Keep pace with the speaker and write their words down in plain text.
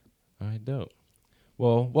All right, dope.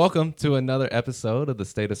 Well, welcome to another episode of the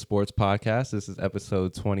State of Sports podcast. This is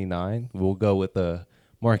episode 29. We'll go with the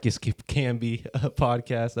Marcus Camby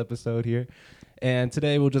podcast episode here. And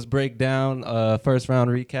today we'll just break down a first round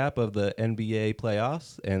recap of the NBA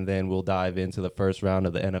playoffs, and then we'll dive into the first round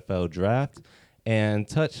of the NFL draft and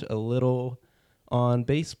touch a little on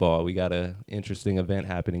baseball. We got an interesting event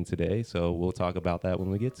happening today, so we'll talk about that when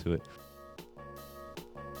we get to it.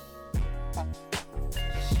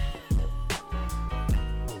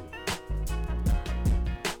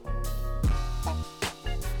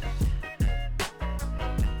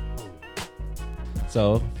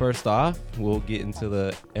 So first off, we'll get into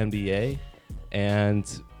the NBA,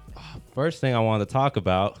 and first thing I want to talk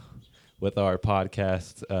about with our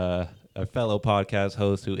podcast, a fellow podcast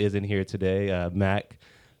host who isn't here today, Mac,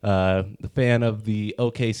 the fan of the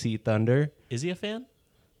OKC Thunder. Is he a fan?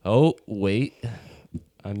 Oh, wait.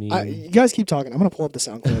 I mean, you guys keep talking. I'm gonna pull up the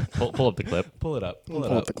sound clip. Pull up the clip. pull it up. Pull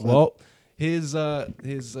up the clip. Well, his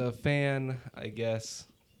fan, I guess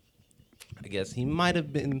he might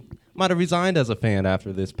have resigned as a fan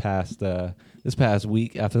after this past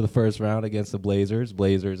week after the first round against the Blazers.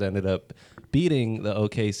 Blazers ended up beating the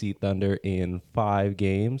OKC Thunder in 5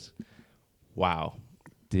 games. Wow.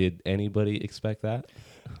 Did anybody expect that?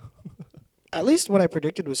 At least what I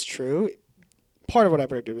predicted was true. Part of what I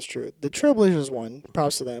predicted was true. The Trailblazers won.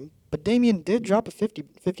 Props to them. But Damian did drop a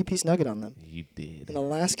 50-piece nugget on them He did. in the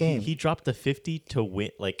last game He dropped the 50 to win,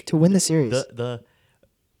 to win the series.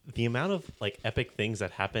 The amount of epic things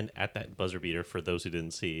that happened at that buzzer beater. For those who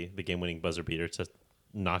didn't see the game-winning buzzer beater to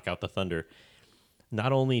knock out the Thunder,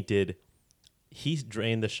 not only did he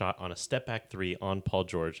drain the shot on a step-back 3 on Paul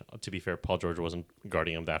George. To be fair, Paul George wasn't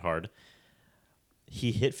guarding him that hard.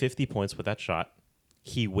 He hit 50 points with that shot.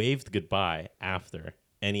 He waved goodbye after,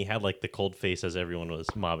 and he had the cold face as everyone was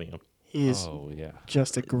mobbing him. He is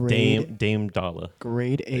just a Dame Dalla.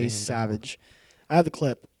 grade A savage. I have the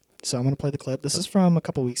clip, so I'm going to play the clip. This is from a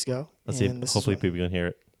couple weeks ago. Let's see. Hopefully people can hear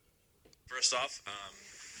it. First off,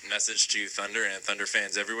 message to Thunder and Thunder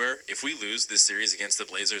fans everywhere. If we lose this series against the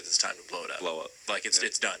Blazers, it's time to blow it up. Blow up.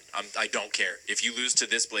 It's done. I don't care. If you lose to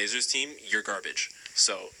this Blazers team, you're garbage.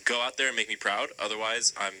 So go out there and make me proud.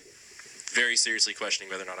 Otherwise, I'm very seriously questioning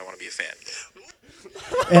whether or not I want to be a fan.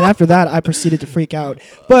 And after that, I proceeded to freak out.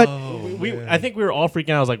 But I think we were all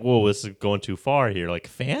freaking out. I was like, "Whoa, this is going too far here."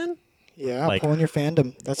 Fan? yeah, pulling your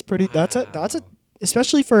fandom. That's pretty. That's a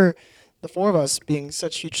especially for the four of us being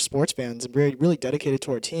such huge sports fans and really dedicated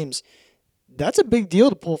to our teams. That's a big deal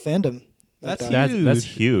to pull fandom. That's that. huge. That's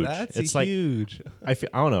huge. It's like huge. I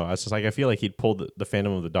don't know. It's just I feel like he'd pull the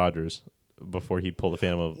fandom of the Dodgers before he'd pull the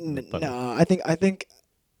fandom of the Thunder. No, I think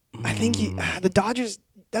the Dodgers.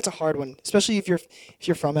 That's a hard one, especially if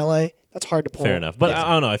you're from LA. That's hard to pull. Fair enough, but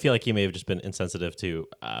I don't know. I feel like he may have just been insensitive to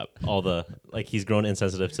all the he's grown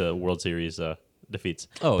insensitive to World Series defeats.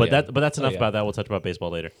 Oh, but yeah. that's enough yeah. about that. We'll touch about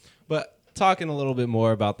baseball later. But talking a little bit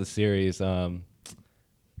more about the series, oh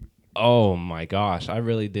my gosh, I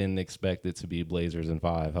really didn't expect it to be Blazers in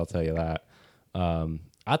 5. I'll tell you that.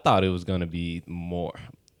 I thought it was going to be more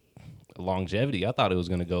longevity. I thought it was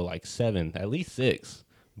going to go 7, at least 6.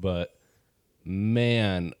 But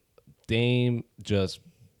man, Dame just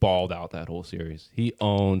balled out that whole series. He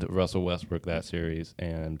owned Russell Westbrook that series,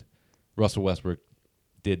 and Russell Westbrook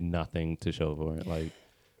did nothing to show for it.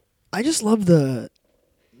 I just love the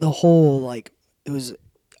whole it was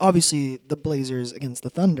obviously the Blazers against the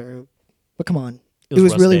Thunder, but come on. It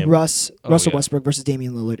was really Dame. Russell yeah. Westbrook versus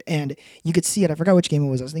Damian Lillard, and you could see it. I forgot which game it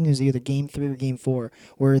was. I was thinking it was either Game 3 or Game 4,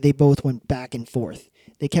 where they both went back and forth.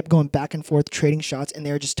 They kept going back and forth, trading shots, and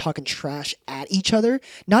they were just talking trash at each other,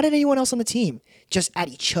 not at anyone else on the team, just at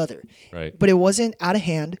each other. Right. But it wasn't out of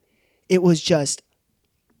hand. It was just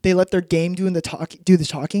they let their game do the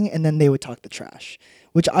talking, and then they would talk the trash,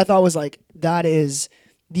 which I thought was that is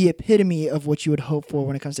the epitome of what you would hope for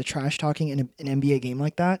when it comes to trash talking in an NBA game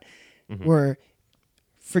like that, where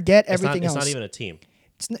forget everything else. It's not even a team.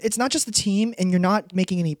 It's not just the team, and you're not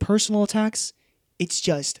making any personal attacks. It's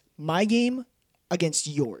just my game against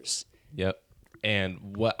yours. Yep.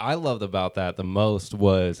 And what I loved about that the most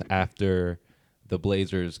was after the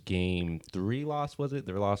Blazers Game 3 loss, was it?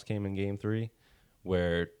 Their loss came in Game 3,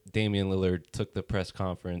 where Damian Lillard took the press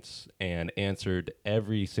conference and answered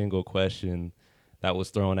every single question that was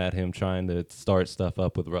thrown at him trying to start stuff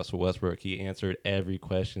up with Russell Westbrook. He answered every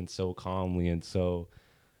question so calmly and so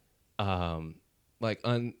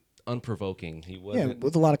unprovoking. He wasn't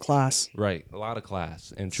with a lot of class. right, a lot of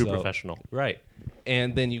class and True so- professional. Right.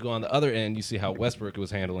 And then you go on the other end, you see how Westbrook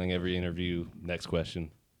was handling every interview. Next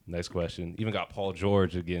question. Even got Paul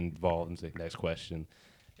George to get involved and say next question.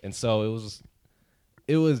 And so it was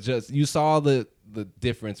it was just you saw the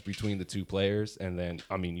difference between the two players, and then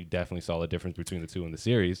I mean you definitely saw the difference between the two in the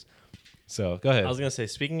series. So go ahead. I was gonna say,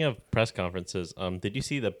 speaking of press conferences, did you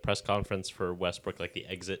see the press conference for Westbrook, like the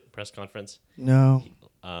exit press conference? No.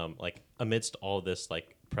 Like amidst all this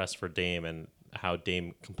like press for Dame and how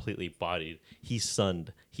Dame completely bodied, he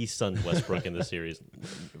sunned Westbrook in the series.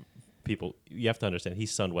 People, you have to understand, he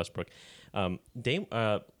sunned Westbrook.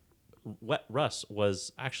 Russ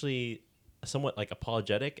was actually somewhat like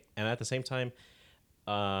apologetic, and at the same time,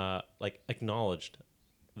 like acknowledged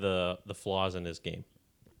the flaws in his game.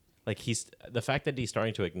 Like the fact that he's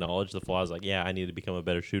starting to acknowledge the flaws, like, yeah, I need to become a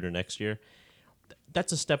better shooter next year.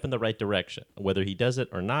 That's a step in the right direction. Whether he does it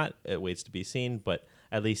or not, it waits to be seen. But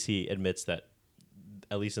at least he admits that,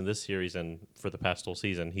 at least in this series and for the past whole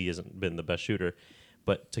season, he hasn't been the best shooter.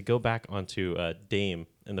 But to go back onto Dame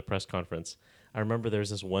in the press conference, I remember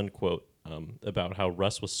there's this one quote about how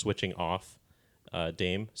Russ was switching off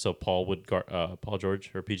Dame, so Paul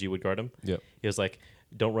George or PG would guard him. Yep. He was like,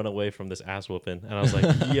 "Don't run away from this ass whooping," and I was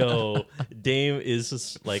like, "Yo, Dame is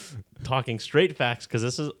just like talking straight facts."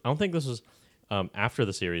 Because I don't think this was after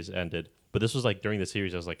the series ended, but this was like during the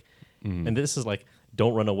series. I was like, and this is like,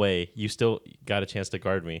 "Don't run away. You still got a chance to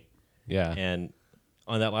guard me." Yeah. And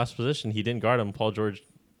on that last position, he didn't guard him. Paul George,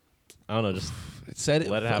 I don't know, just said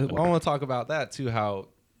let it happen. I want to talk about that too. How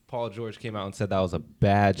Paul George came out and said that was a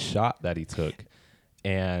bad shot that he took,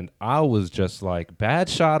 and I was just like, bad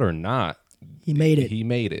shot or not, He made it. He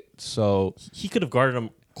made it. So he could have guarded him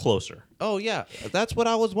closer. oh yeah, that's what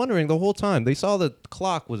I was wondering the whole time. They saw the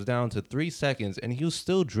clock was down to 3 seconds, and he was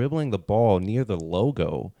still dribbling the ball near the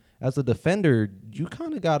logo. As a defender, you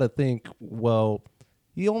kind of got to think, well,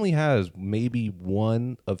 he only has maybe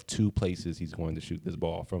one of two places he's going to shoot this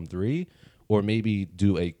ball from 3, or maybe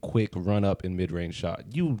do a quick run up and mid range shot.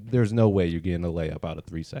 There's no way you're getting a layup out of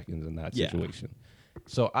 3 seconds in that situation.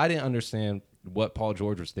 So I didn't understand what Paul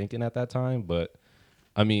George was thinking at that time, but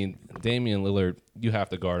I mean, Damian Lillard, you have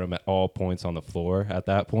to guard him at all points on the floor at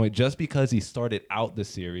that point, just because he started out the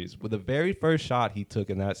series with the very first shot he took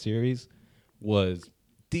in that series was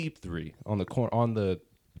deep 3 on the corner, on the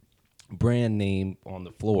brand name on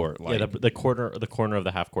the floor. Like, Yeah, the corner of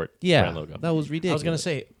the half court brand logo. that was ridiculous. I was gonna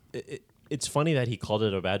say it's funny that he called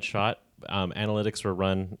it a bad shot. Analytics were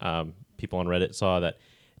run. People on Reddit saw that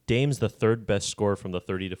Dame's the third best scorer from the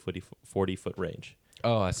 30 to 40 foot range.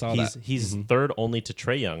 Oh, I saw that. He's third only to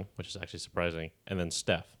Trae Young, which is actually surprising, and then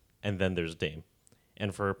Steph, and then there's Dame.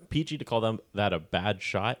 And for PG to call that a bad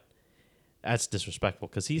shot, that's disrespectful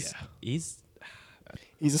because he's He's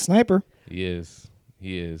a sniper. He is.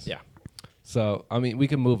 yeah. So, I mean, we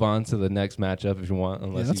can move on to the next matchup if you want,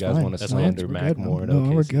 unless you that's guys fine. want to That's slander We're Mac good. more.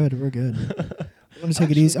 No, we're good. We're good. I'm gonna take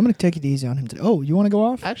it easy. I'm gonna take it easy on him today. Oh, you want to go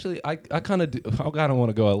off? Actually, I kind of want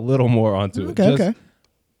to go a little more onto it. Okay, Just okay.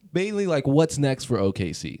 mainly, like, what's next for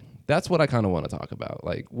OKC? That's what I kind of want to talk about.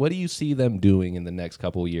 Like, what do you see them doing in the next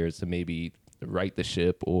couple of years to maybe right the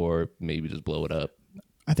ship or maybe just blow it up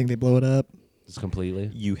I think they blow it up. just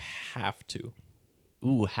completely? You have to.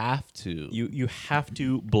 Ooh, have to. You have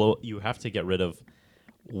to blow. You have to get rid of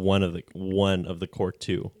one of the core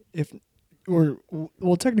 2.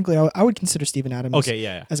 Well, technically, I would consider Steven Adams. Okay,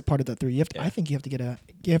 yeah. as a part of that 3. Yeah. I think you have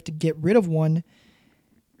to get rid of one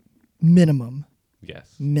minimum.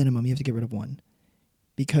 Yes. Minimum, you have to get rid of one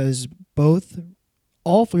because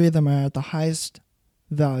all 3 of them are at the highest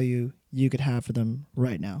value you could have for them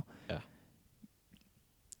right now. Yeah.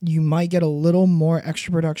 You might get a little more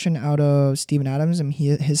extra production out of Steven Adams, and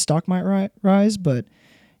his stock might rise, but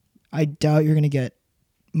I doubt you're going to get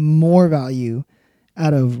more value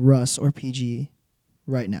out of Russ or PG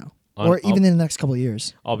right now, or even in the next couple of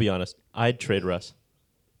years. I'll be honest. I'd trade Russ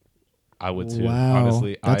I would too. Wow,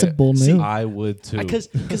 Honestly, that's a bold move. I would too. because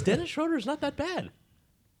Dennis Schroeder is not that bad.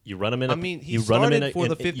 You run him in. I mean, he you run him started in for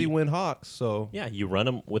the 50-win Hawks, so Yeah, you run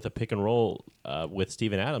him with a pick and roll with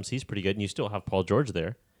Steven Adams. He's pretty good, and you still have Paul George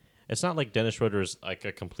there. It's not like Dennis Schroeder is like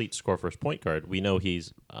a complete score first point guard. We know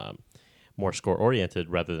he's more score oriented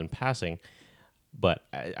rather than passing, but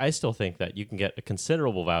I still think that you can get a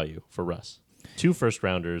considerable value for Russ. 2 first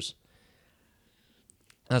rounders.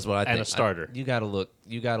 that's what I think. And a starter. You got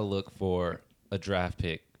to look for a draft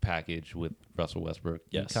pick package with Russell Westbrook.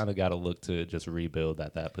 Yes. You kind of got to look to just rebuild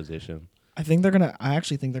at that position. I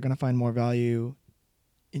actually think they're gonna find more value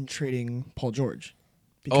in trading Paul George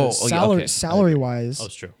because salary wise, Oh,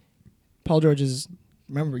 it's true. Paul George is.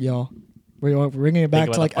 Remember, y'all, we're bringing it back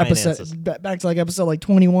Think to about like the episode finances. back to like episode like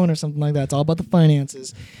 21 or something like that. It's all about the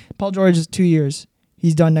finances. Paul George is 2 years.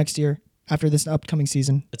 He's done next year after this upcoming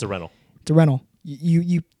season. It's a rental. It's a rental.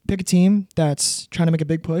 You pick a team that's trying to make a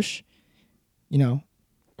big push. A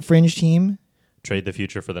fringe team. Trade the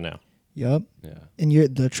future for the now. Yep. Yeah.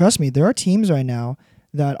 And trust me, there are teams right now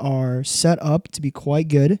that are set up to be quite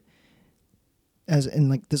good, as in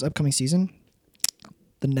like this upcoming season.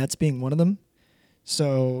 The Nets being one of them.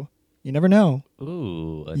 So you never know.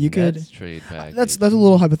 Ooh, a You could- Nets trade package. That's a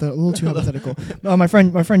little hypothetical, a little too hypothetical. My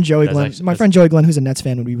friend Joey That's Glenn, actually- my friend Joey Glenn, who's a Nets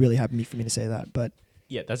fan, would be really happy for me to say that. But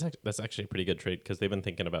Yeah, that's actually a pretty good trade because they've been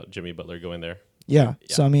thinking about Jimmy Butler going there. yeah,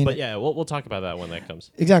 so I mean, but yeah, we'll talk about that when that comes.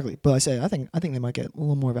 exactly. But I think they might get a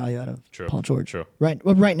little more value out of True. Paul George. True. Right.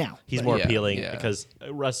 Well, right now. He's But- more Yeah, appealing yeah. because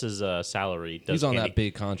Russ's salary does He's on that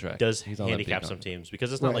big contract. does He's on that big handicap some contract. teams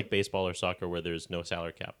because it's not Right. like baseball or soccer where there's no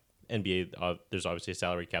salary cap. NBA, there's obviously a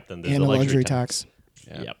salary cap. Then there's and a a luxury tax. tax.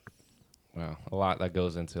 Yeah. Yep. Wow, a lot that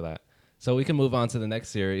goes into that. So we can move on to the next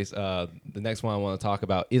series. The next one I want to talk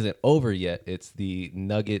about isn't over yet. It's the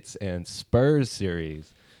Nuggets and Spurs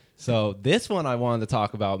series. So this one I wanted to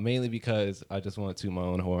talk about mainly because I just wanted to toot my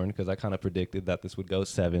own horn because I kind of predicted that this would go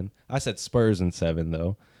 7. I said Spurs in 7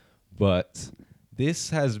 though, but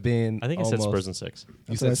this has been. I think I said almost- Spurs in 6.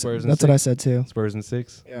 You said Spurs in That's 6? what I said too. Spurs in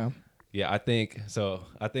 6. Yeah. Yeah, I think so.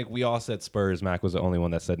 I think we all said Spurs. Mac was the only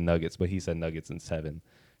one that said Nuggets, but he said Nuggets in 7.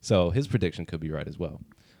 So his prediction could be right as well.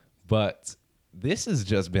 But this has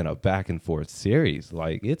just been a back and forth series.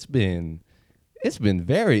 Like it's been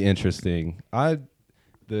very interesting.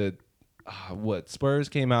 Spurs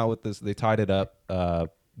came out with this. They tied it up,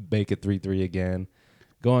 make it 3-3 again.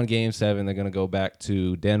 Go on game 7. They're gonna go back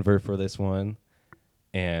to Denver for this one.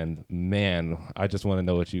 And man, I just want to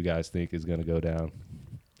know what you guys think is gonna go down.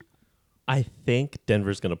 I think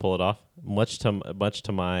Denver's going to pull it off. Much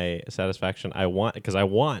to my satisfaction. I want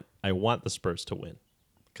the Spurs to win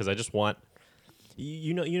because I just want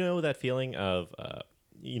you know that feeling of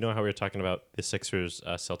you know how we were talking about the Sixers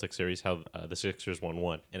Celtics series, how the Sixers won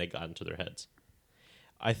 1 and it got into their heads.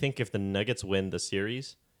 I think if the Nuggets win the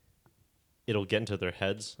series, it'll get into their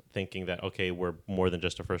heads thinking that okay, we're more than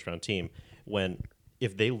just a first round team. When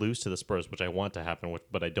if they lose to the Spurs, which I want to happen,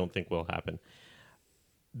 but I don't think will happen,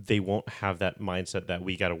 they won't have that mindset that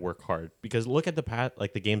we got to work hard because look at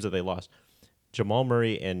the games that they lost. Jamal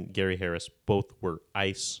Murray and Gary Harris both were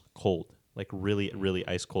ice cold, like really, really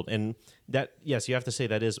ice cold. And that, yes, you have to say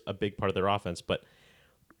that is a big part of their offense, but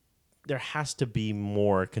there has to be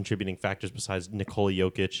more contributing factors besides Nikola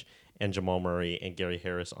Jokic and Jamal Murray and Gary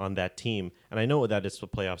Harris on that team. And I know that it's the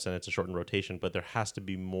playoffs and it's a shortened rotation, but there has to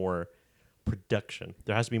be more production.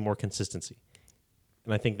 There has to be more consistency.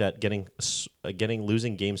 And I think that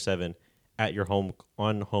losing Game 7 at your home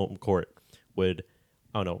court would,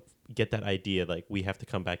 I don't know, get that idea like we have to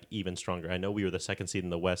come back even stronger. I know we were the 2nd seed in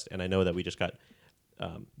the West, and I know that we just got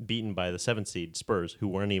beaten by the 7th seed Spurs, who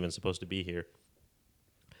weren't even supposed to be here.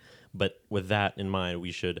 But with that in mind,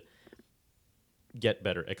 we should get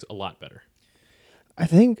better, a lot better. I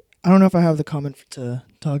don't know if I have the comment to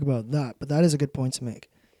talk about that, but that is a good point to make.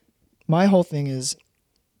 My whole thing is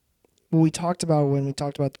what we talked about when we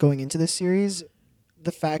talked about going into this series,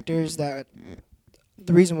 the factors that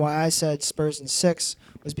the reason why I said Spurs in 6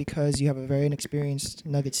 was because you have a very inexperienced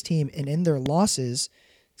Nuggets team, and in their losses,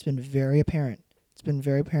 it's been very apparent. It's been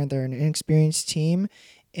very apparent they're an inexperienced team,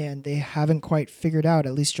 and they haven't quite figured out,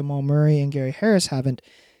 at least Jamal Murray and Gary Harris haven't,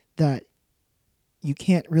 that you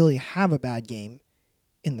can't really have a bad game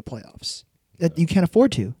in the playoffs. That you can't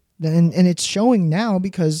afford to. And it's showing now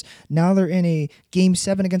because now they're in a Game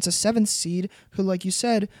 7 against a 7th seed who, like you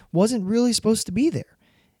said, wasn't really supposed to be there.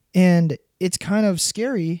 And it's kind of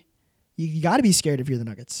scary. You got to be scared if you're the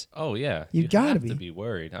Nuggets. Oh yeah, You gotta have be. to be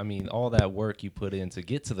worried. I mean, all that work you put in to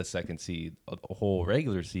get to the 2nd seed, a whole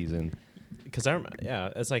regular season. Because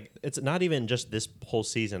it's like it's not even just this whole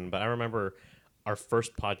season, but I remember our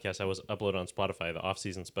first podcast I was uploaded on Spotify, the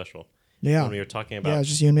off-season special. Yeah. When we were talking about Yeah, it was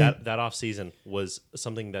just you and me. that off season was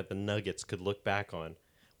something that the Nuggets could look back on,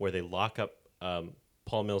 where they lock up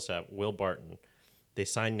Paul Millsap, Will Barton, they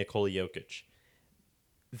signed Nikola Jokic.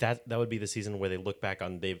 That would be the season where they look back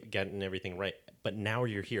on they've gotten everything right. But now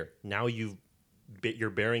you're here. Now you're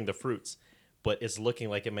bearing the fruits, but it's looking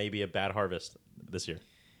like it may be a bad harvest this year.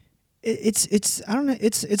 It's I don't know.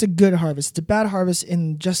 It's a good harvest. It's a bad harvest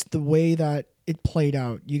in just the way that it played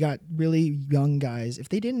out. You got really young guys. If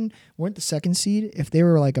they weren't the 2nd seed, if they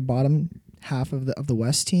were like a bottom half of the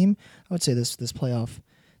West team, I would say this playoff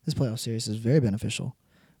series is very beneficial.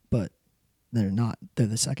 But they're not. They're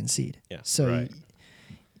the 2nd seed. Yeah, So right.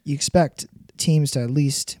 you expect teams to at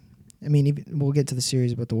least. I mean, we'll get to the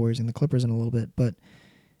series about the Warriors and the Clippers in a little bit, but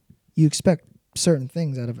you expect certain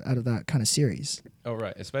things out of that kind of series. Oh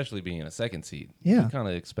right, especially being a 2nd seed. Yeah. You kind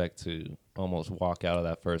of expect to almost walk out of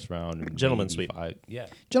that first round and Gentleman maybe sweep. 5. Yeah,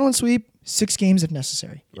 Gentlemen sweep, 6 games if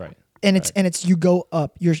necessary. right. And it's you go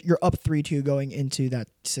up. You're up 3-2 going into that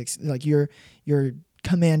 6. Like you're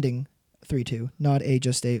commanding 3-2, not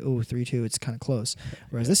just a 3-2. It's kind of close.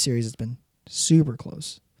 Whereas this series has been super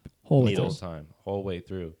close, whole way whole through. time, whole way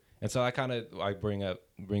through. And so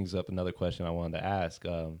brings up another question I wanted to ask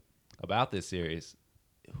about this series.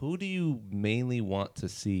 Who do you mainly want to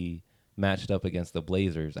see matched up against the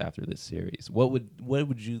Blazers after this series? What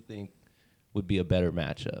would you think would be a better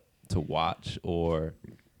matchup to watch or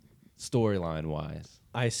storyline wise?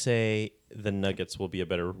 I say the Nuggets will be a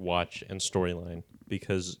better watch and storyline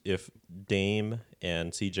because if Dame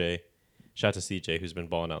and CJ, shout out to CJ who's been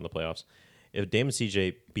balling out in the playoffs, if Dame and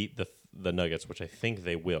CJ beat the Nuggets, which I think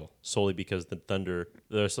they will, solely because the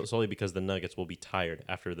Nuggets will be tired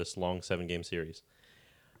after this long 7-game series.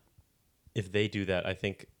 If they do that, I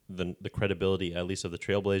think the credibility, at least of the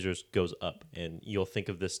Trailblazers, goes up, and you'll think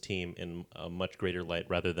of this team in a much greater light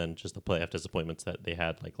rather than just the playoff disappointments that they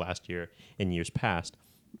had like last year and years past.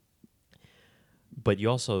 But you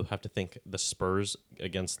also have to think the Spurs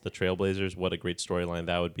against the Trailblazers, what a great storyline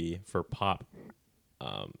that would be for Pop.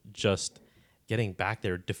 Just getting back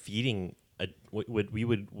there, defeating what we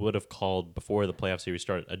would have called before the playoff series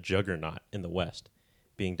started a juggernaut in the West,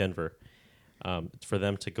 being Denver. For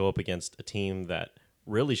them to go up against a team that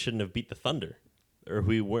really shouldn't have beat the Thunder, or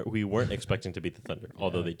we weren't expecting to beat the Thunder,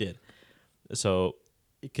 although they did. So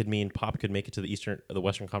it could mean Pop could make it to the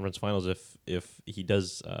Western Conference Finals if he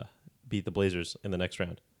does beat the Blazers in the next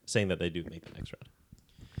round. Saying that they do make the next round.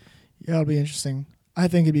 Yeah, it'll be interesting. I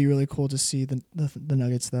think it'd be really cool to see the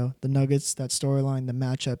Nuggets though. The Nuggets, that storyline, the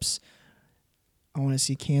matchups. I want to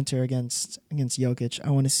see Kanter against Jokic. I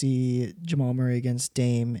want to see Jamal Murray against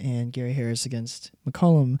Dame and Gary Harris against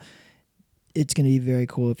McCollum. It's going to be very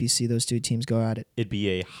cool if you see those two teams go at it. It'd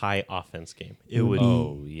be a high offense game. It would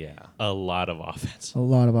yeah. a lot of offense. A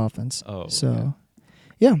lot of offense. Oh, so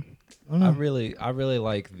yeah. I don't know. I really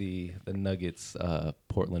like the Nuggets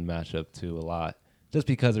Portland matchup too a lot, just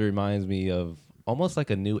because it reminds me of almost like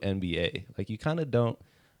a new NBA. Like you kind of don't.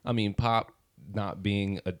 I mean, Pop not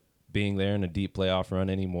being there in a deep playoff run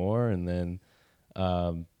anymore, and then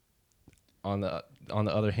on the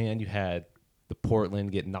other hand, you had the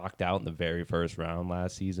Portland get knocked out in the very first round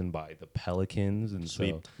last season by the Pelicans, and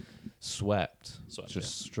swept,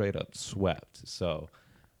 straight up swept. So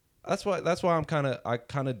that's why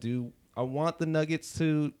I want the Nuggets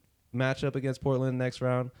to match up against Portland next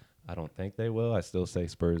round. I don't think they will. I still say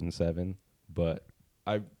Spurs in 7, but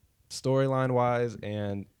storyline wise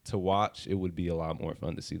and to watch, it would be a lot more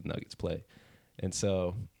fun to see the Nuggets play. And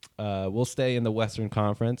so we'll stay in the Western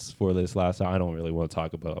Conference for this last time. I don't really want to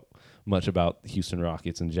talk much about Houston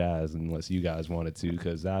Rockets and Jazz unless you guys wanted to,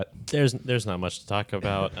 because there's not much to talk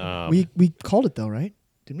about. We called it though, right?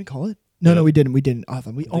 Didn't we call it? No, we didn't. We didn't.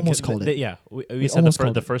 We almost called it. Yeah, we said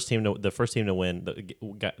the first team to win.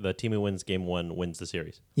 The team who wins game 1 wins the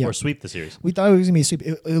series, or sweep the series. We thought it was gonna be a sweep.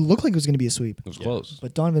 It looked like it was gonna be a sweep. It was close,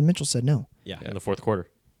 but Donovan Mitchell said no. Yeah, in the fourth quarter.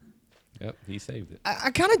 Yep, he saved it.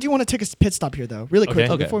 I kind of do want to take a pit stop here though, really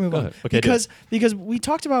quickly before we move on, because we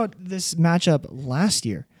talked about this matchup last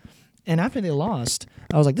year, and after they lost,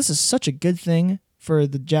 I was like, this is such a good thing for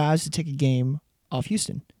the Jazz to take a game off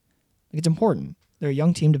Houston. Like, it's important. They're a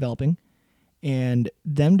young team developing. And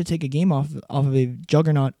them to take a game off of a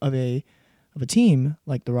juggernaut of a team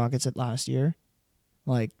like the Rockets at last year,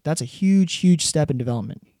 like that's a huge step in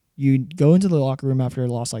development. You go into the locker room after a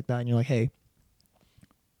loss like that, and you're like, "Hey,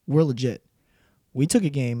 we're legit. We took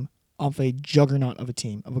a game off a juggernaut of a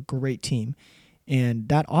team, of a great team, and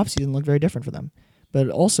that offseason looked very different for them." But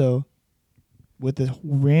also, with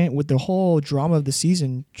the whole drama of the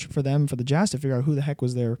season for the Jazz to figure out who the heck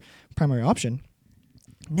was their primary option.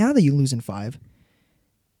 Now that you lose in 5,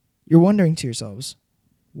 you're wondering to yourselves,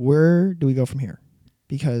 where do we go from here?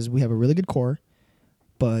 Because we have a really good core,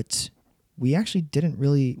 but we actually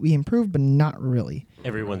we improved, but not really.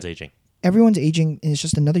 Everyone's aging. Everyone's aging, and it's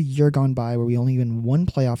just another year gone by where we only win one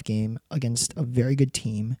playoff game against a very good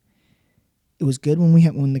team. It was good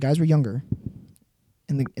when the guys were younger,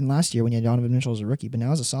 and last year when you had Donovan Mitchell as a rookie, but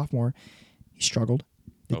now as a sophomore, he struggled.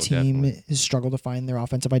 The team has struggled to find their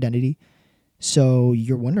offensive identity. So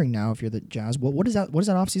you're wondering now, if you're the Jazz, what does that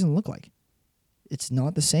offseason look like? It's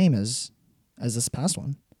not the same as this past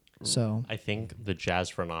one. So I think the Jazz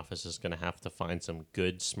front office is going to have to find some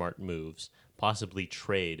good, smart moves, possibly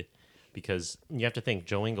trade, because you have to think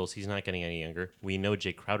Joe Ingles, he's not getting any younger. We know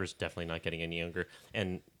Jay Crowder's definitely not getting any younger.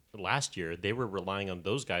 And last year, they were relying on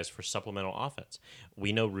those guys for supplemental offense.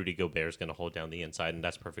 We know Rudy Gobert is going to hold down the inside, and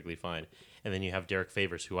that's perfectly fine. And then you have Derek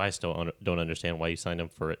Favors, who I still don't understand why you signed him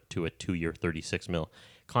to a 2-year, $36 million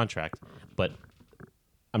contract. But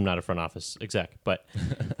I'm not a front office exec. But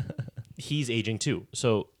he's aging too.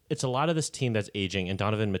 So it's a lot of this team that's aging, and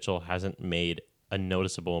Donovan Mitchell hasn't made a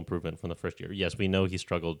noticeable improvement from the first year. Yes, we know he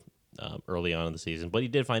struggled early on in the season, but he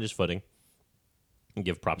did find his footing. And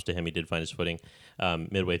give props to him. He did find his footing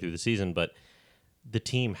midway through the season, but the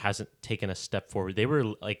team hasn't taken a step forward. They were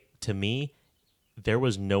like, to me, there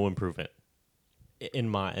was no improvement in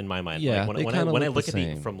my mind. Yeah, like they when kinda I look look the at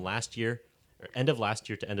same. it from last year, or end of last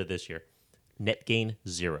year to end of this year, net gain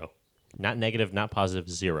 0, not negative, not positive,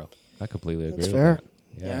 0. I completely agree. That's with fair.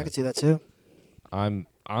 that. Yeah, I could see that too. I'm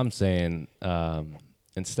saying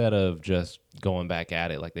instead of just going back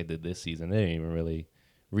at it like they did this season, they didn't even really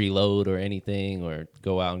reload or anything or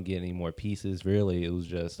go out and get any more pieces. Really, it was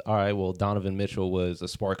just, all right, well, Donovan Mitchell was a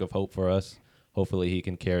spark of hope for us. Hopefully he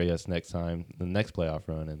can carry us next time, the next playoff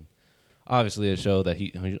run. And obviously it showed that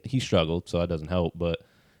he struggled, so that doesn't help, but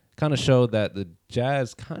kind of showed that the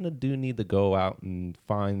Jazz kind of do need to go out and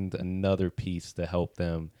find another piece to help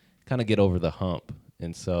them kind of get over the hump.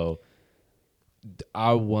 And so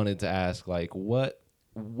I wanted to ask, like, what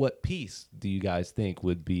piece do you guys think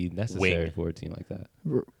would be necessary Wing. for a team like that?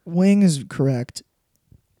 Wing is correct.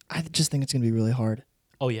 I just think it's going to be really hard.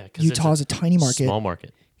 Oh yeah, because Utah's a tiny market. small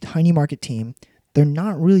market. Tiny market team. They're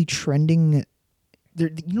not really trending.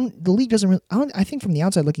 The league doesn't really. I think from the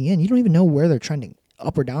outside looking in, you don't even know where they're trending,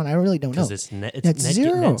 up or down. I really don't know. Because it's net Net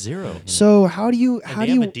zero. So how do you And they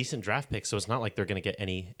have a decent draft pick, so it's not like they're going to get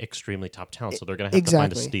any extremely top talent. So they're going to have to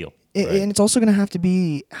find a steal. And it's also going to have to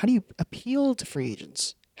be, how do you appeal to free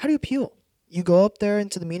agents? How do you appeal? You go up there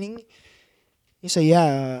into the meeting, you say,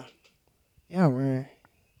 yeah, we're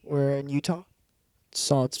in Utah,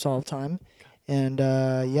 solid time, and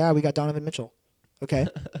yeah, we got Donovan Mitchell. Okay,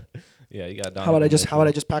 Yeah, you got. how about I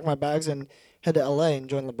just pack my bags and head to LA and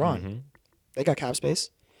join LeBron? They got cap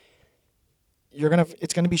space.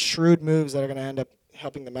 It's gonna be shrewd moves that are gonna end up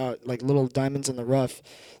helping them out, like little diamonds in the rough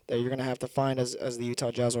that you're gonna have to find as the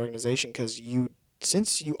Utah Jazz organization, because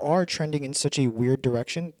since you are trending in such a weird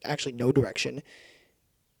direction, actually no direction,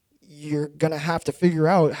 you're gonna have to figure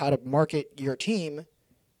out how to market your team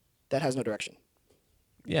that has no direction.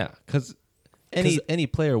 Yeah, because any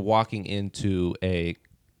player walking into a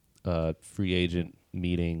free agent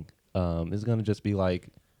meeting is going to just be like,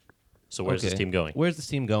 So where's this okay, team going? Where's this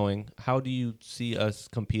team going? How do you see us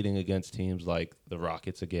competing against teams like the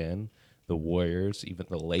Rockets again, the Warriors, even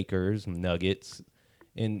the Lakers, Nuggets?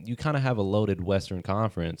 And you kind of have a loaded Western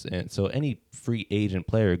Conference. And so any free agent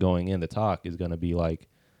player going in to talk is going to be like,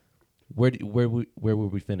 where will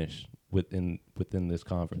we finish within this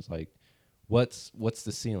conference? Like, what's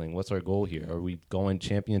the ceiling? What's our goal here? Are we going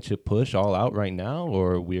championship push all out right now,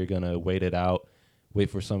 or we're going to wait it out, wait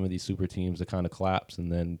for some of these super teams to kind of collapse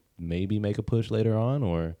and then maybe make a push later on?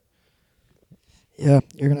 Or Yeah,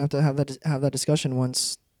 you're gonna have that discussion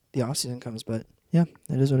once the offseason comes. But yeah,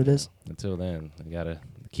 it is what it is. until then, we got to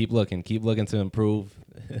keep looking to improve.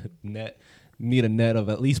 Need a net of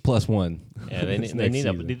at least +1. Yeah, they this need next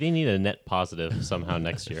season. they need a net positive somehow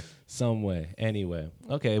next year. Some way. Anyway,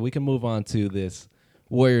 okay, we can move on to this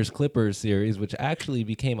Warriors-Clippers series, which actually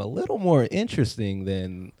became a little more interesting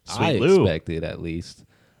than I Sweet Lou. expected, at least.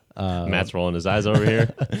 Matt's rolling his eyes over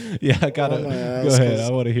here. Yeah, I gotta Roll my go eyes, ahead. 'cause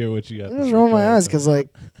I want to hear what you got. I just roll my eyes because, like,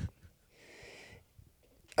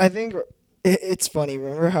 I think it's funny.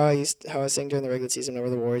 Remember how I was saying during the regular season,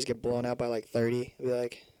 whenever the Warriors get blown out by like 30, I'd be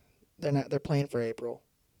like, they're playing for April.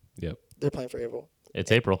 Yep. They're playing for April.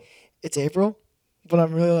 It's April. It's April, but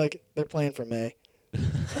I'm really like, they're playing for May.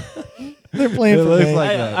 They're playing for looks May.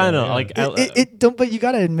 like that, I know. yeah. Like It don't, but you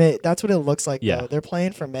gotta admit that's what it looks like. Yeah. Though. They're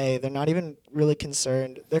playing for May. They're not even really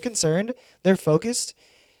concerned. They're concerned. They're focused.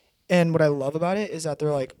 And what I love about it is that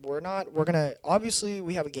they're like, we're gonna obviously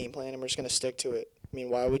we have a game plan and we're just gonna stick to it. I mean,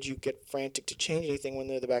 why would you get frantic to change anything when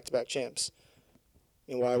they're the back-to-back champs?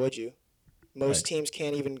 I mean, why would you? Most Right. teams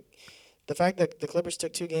can't even. The fact that the Clippers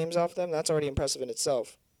took 2 games off them, that's already impressive in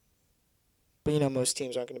itself. But most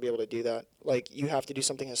teams aren't going to be able to do that. Like, you have to do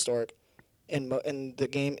something historic. And in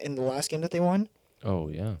the last game that they won, Oh,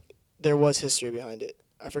 yeah. there was history behind it.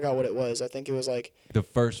 I forgot what it was. I think it was like, The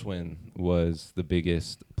first win was the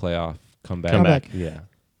biggest playoff comeback. Comeback. Yeah.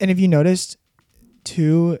 and if you noticed,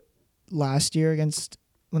 2 last year against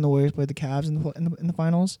when the Warriors played the Cavs in the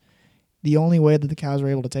finals, the only way that the Cavs were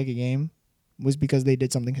able to take a game was because they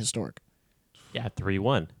did something historic. yeah,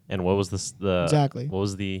 3-1. And what was the Exactly. What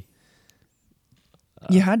was the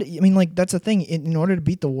You had to, I mean, like, that's the thing. In order to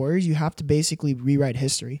beat the Warriors, you have to basically rewrite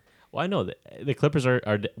history. Well, I know the Clippers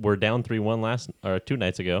were down 3-1 2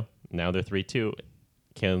 nights ago. Now they're 3-2.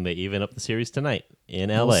 Can they even up the series tonight in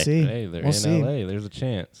LA? We'll see. Hey, they're We'll in see. LA. There's a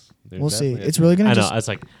chance. There's We'll see. definitely a It's really chance. gonna I know. It's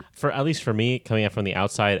like at least for me, coming out from the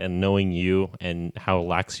outside and knowing you and how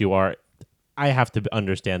lax you are, I have to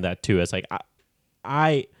understand that too. It's like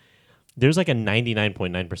I there's like a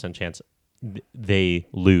 99.9% chance they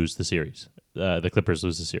lose the series. The Clippers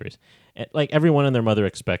lose the series. Like everyone and their mother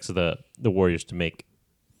expects the Warriors to make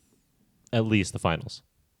at least the finals.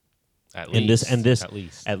 At And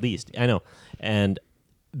least. at least I know. And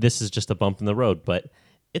this is just a bump in the road, but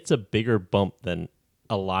it's a bigger bump than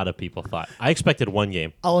a lot of people thought. I expected one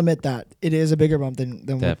game. I'll admit that it is a bigger bump than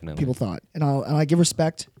what Definitely. people thought, and I give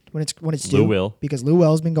respect when it's Lou due, Will. because Lou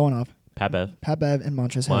Will's been going off. Pat Bev, Pat Bev and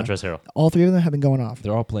Montrezl Harrell. Montrezl Harrell. All three of them have been going off.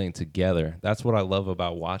 They're all playing together. That's what I love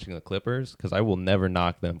about watching the Clippers, because I will never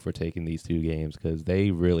knock them for taking these 2 games, because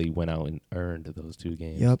they really went out and earned those 2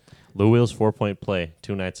 games. Yep, Lou Will's 4-point play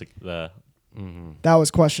 2 nights ago. that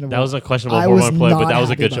was questionable. That was a questionable I was 4-point play, but not that was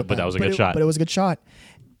a happy good about shot. But that was a good it, shot. But it was a good shot.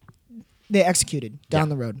 They executed down Yeah,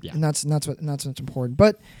 the road, yeah. and that's what's important.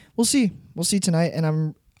 But we'll see. We'll see tonight. And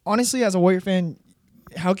I'm honestly, as a Warrior fan,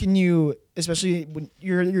 how can you, especially when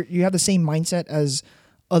you have the same mindset as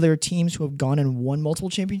other teams who have gone and won multiple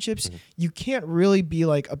championships, Mm-hmm. you can't really be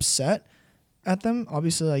like upset at them.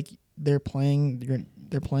 Obviously, like they're playing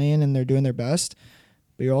and they're doing their best,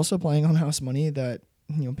 but you're also playing on house money that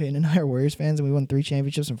Peyton and I are Warriors fans, and we won 3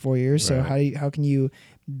 championships in 4 years. So Right. how can you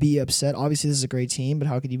be upset? Obviously, this is a great team, but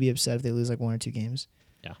how could you be upset if they lose like 1 or 2 games?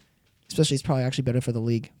 Yeah. Especially, it's probably actually better for the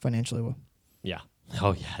league financially. Yeah.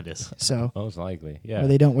 Oh yeah, it is. So Most likely, yeah. where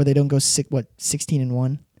they don't go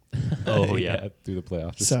 16-1. Oh yeah. through the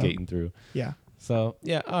playoffs, just So- skating through. Yeah. So,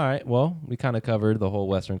 yeah, all right. Well, we kind of covered the whole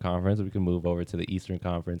Western Conference. We can move over to the Eastern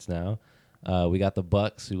Conference now. We got the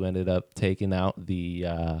Bucks, who ended up taking out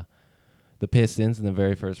the Pistons in the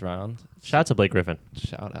very first round. Shout out to Blake Griffin.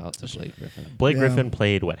 Shout out to Blake Griffin. Blake Yeah. Griffin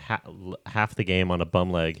played half the game on a bum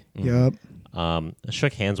leg. Yep.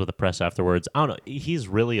 Shook hands with the press afterwards. I don't know. He's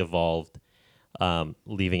really evolved.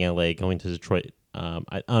 Leaving LA, going to Detroit.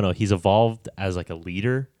 I don't know. He's evolved as like a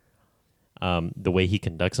leader. The way he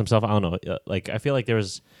conducts himself. I don't know. I feel like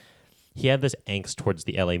he had this angst towards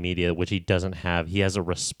the LA media, which he doesn't have. He has a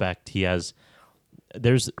respect. I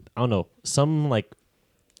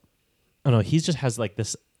don't know. He just has like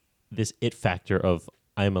this it factor of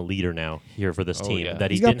I'm a leader now here for this Oh, team yeah.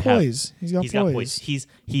 that he He's got didn't have. poise. He's got poise.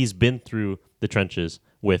 He's been through the trenches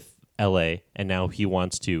with LA, and now he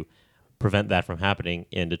wants to prevent that from happening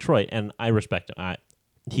in Detroit. And I respect him.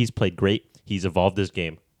 He's played great. He's evolved his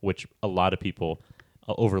game, which a lot of people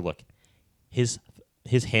overlook. His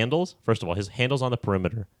handles, first of all, his handles on the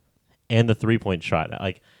perimeter and the 3-point shot.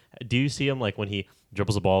 Like, do you see him like when he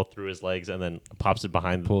dribbles the ball through his legs and then pops it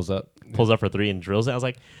behind, Pulls up. for 3 and drills it? I was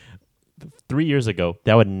like, 3 years ago,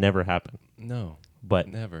 that would never happen. No, But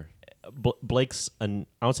never. Blake's, I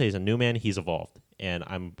would say he's a new man. He's evolved, and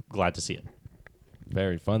I'm glad to see it.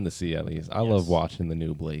 Very fun to see, at least. I Yes. love watching the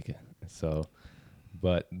new Blake. So,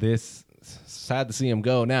 but this, sad to see him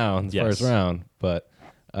go now in the Yes. first round. But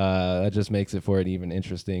that just makes it for an even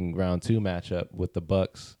interesting round 2 matchup with the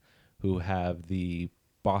Bucks, who have the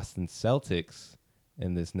Boston Celtics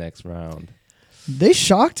in this next round. They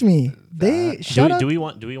shocked me. They shut up. Do we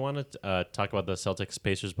want to talk about the Celtics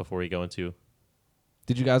Pacers before we go into?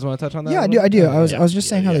 Did you guys want to touch on that? Yeah, a I do. little? I do. I was Yeah. just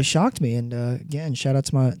saying how Yeah. they shocked me, and again, shout out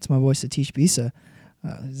to my boy Satish Bisa.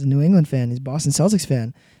 He's a New England fan. He's a Boston Celtics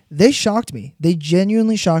fan. They shocked me. They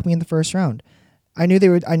genuinely shocked me in the first round. I knew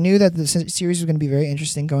I knew that the series was going to be very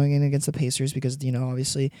interesting going in against the Pacers because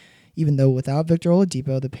obviously, even though without Victor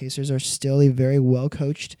Oladipo, the Pacers are still a very well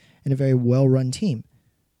coached and a very well run team.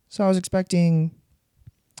 So I was expecting,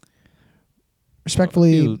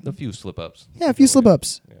 respectfully, a few slip ups. a few slip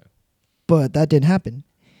ups. Yeah. But that didn't happen.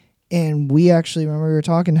 And we actually remember we were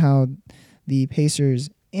talking how the Pacers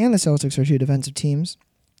and the Celtics are 2 defensive teams.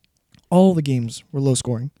 All the games were low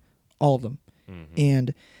scoring, all of them.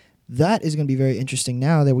 And that is going to be very interesting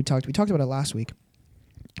now that we talked about it last week.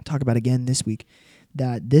 Talk about it again this week,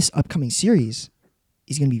 that this upcoming series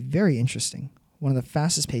is going to be very interesting. One of the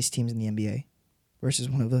fastest paced teams in the NBA versus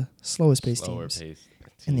one of the slowest paced teams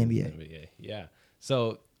in the NBA. Yeah.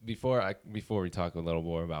 So before we talk a little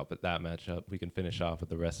more about that matchup, we can finish off with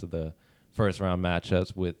the rest of the first round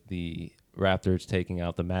matchups with the Raptors taking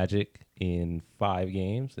out the Magic in 5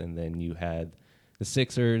 games, and then you had the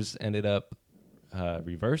Sixers ended up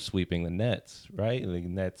reverse sweeping the Nets, right? The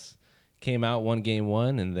Nets came out, won game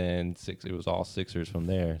 1, and then it was all Sixers from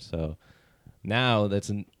there. So now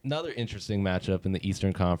that's another interesting matchup in the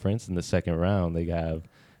Eastern Conference in the second round. They have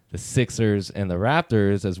the Sixers and the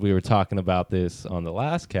Raptors, as we were talking about this on the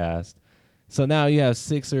last cast. So now you have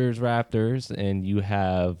Sixers, Raptors, and you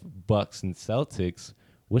have Bucks and Celtics.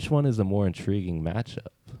 Which one is the more intriguing matchup?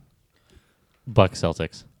 Bucks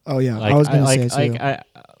Celtics. Oh, yeah. I was going to say so.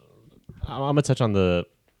 I'm gonna touch on the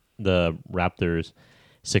the Raptors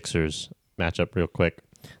Sixers matchup real quick.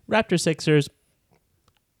 Raptors Sixers.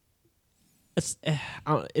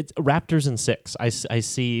 It's Raptors in 6. I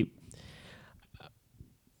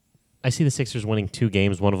see the Sixers winning 2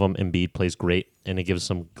 games. One of them, Embiid, plays great, and it gives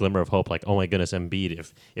some glimmer of hope. Like, oh my goodness,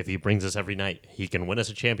 Embiid, if he brings us every night, he can win us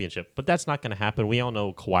a championship. But that's not going to happen. We all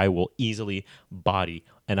know Kawhi will easily body,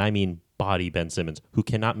 and I mean body, Ben Simmons, who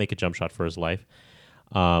cannot make a jump shot for his life.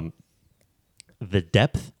 The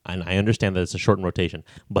depth, and I understand that it's a shortened rotation,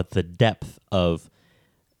 but the depth of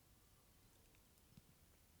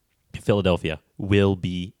Philadelphia will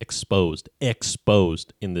be exposed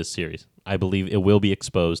in this series. I believe it will be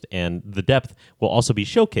exposed, and the depth will also be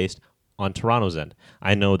showcased on Toronto's end.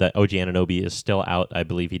 I know that OG Anunoby is still out. I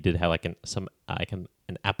believe he did have an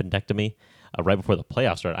appendectomy right before the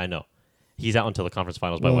playoffs started. I know he's out until the conference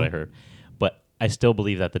finals, by what I heard. But I still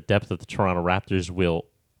believe that the depth of the Toronto Raptors will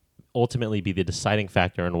ultimately be the deciding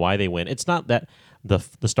factor in why they win. It's not that the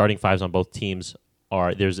starting fives on both teams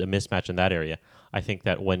there's a mismatch in that area. I think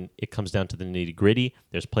that when it comes down to the nitty-gritty,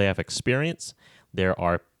 there's playoff experience. There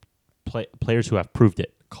are players who have proved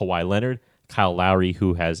it. Kawhi Leonard, Kyle Lowry,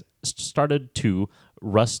 who has started to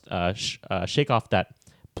shake off that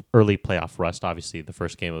early playoff rust. Obviously, the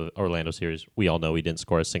first game of the Orlando series, we all know he didn't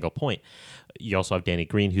score a single point. You also have Danny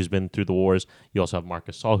Green, who's been through the wars. You also have Marc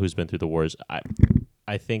Gasol, who's been through the wars.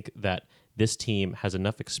 I think that this team has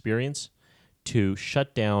enough experience to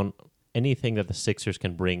shut down anything that the Sixers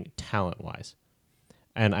can bring talent-wise.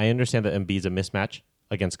 And I understand that Embiid's a mismatch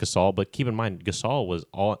against Gasol, but keep in mind, Gasol was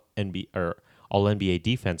all NBA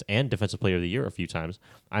defense and defensive player of the year a few times.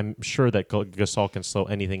 I'm sure that Gasol can slow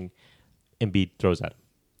anything Embiid throws at him.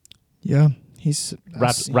 Yeah, he's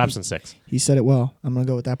Raps in 6. He said it well. I'm gonna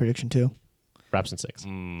go with that prediction too. Raps in 6.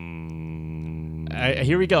 Here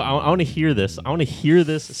we go. I want to hear this. I want to hear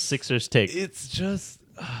this Sixers take. It's just,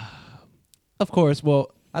 of course.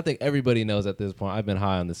 Well, I think everybody knows at this point. I've been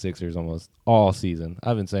high on the Sixers almost all season.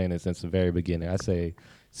 I've been saying it since the very beginning. I say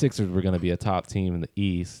Sixers were going to be a top team in the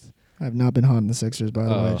East. I've not been hot on the Sixers, by the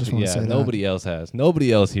way. I just want to say that. Nobody else has.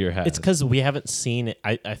 Nobody else here has. It's because we haven't seen it.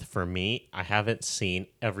 For me, I haven't seen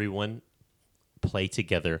everyone play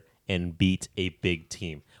together and beat a big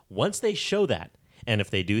team. Once they show that, and if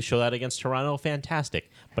they do show that against Toronto, fantastic.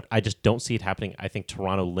 But I just don't see it happening. I think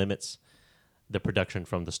Toronto limits the production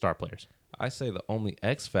from the star players. I say the only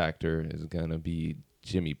X factor is going to be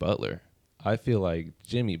Jimmy Butler. I feel like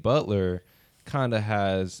Jimmy Butler kind of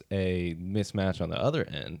has a mismatch on the other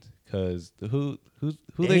end because who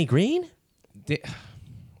Danny Green? Do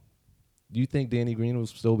you think Danny Green will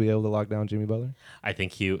still be able to lock down Jimmy Butler? I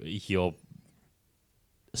think he'll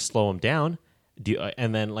slow him down.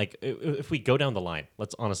 And then, like, if we go down the line,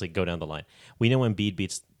 let's honestly go down the line. We know Embiid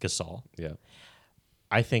beats Gasol. Yeah.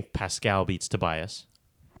 I think Pascal beats Tobias.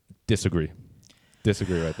 Disagree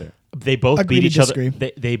right there. They both Agree beat to each disagree.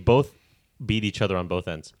 other. They both beat each other on both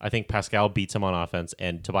ends. I think Pascal beats him on offense,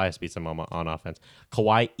 and Tobias beats him on offense.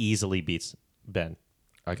 Kawhi easily beats Ben.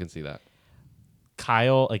 I can see that.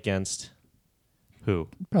 Kyle against who?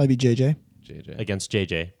 Probably be JJ. JJ. Against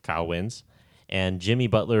JJ. Kyle wins. And Jimmy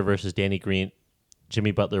Butler versus Danny Green.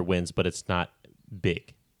 Jimmy Butler wins, but it's not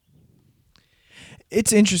big.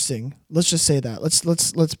 It's interesting. Let's just say that.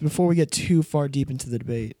 Let's before we get too far deep into the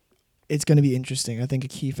debate, it's going to be interesting. I think a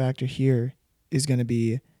key factor here is going to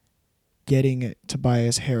be getting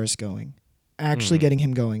Tobias Harris going. Actually getting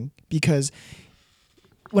him going, because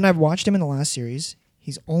when I've watched him in the last series,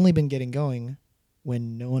 he's only been getting going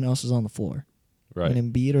when no one else is on the floor. Right.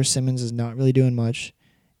 When Embiid or Simmons is not really doing much,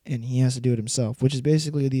 and he has to do it himself, which is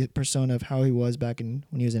basically the persona of how he was back when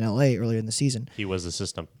he was in LA earlier in the season. He was the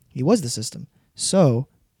system. He was the system. So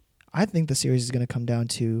I think the series is going to come down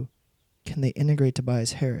to, can they integrate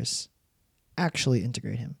Tobias Harris? Actually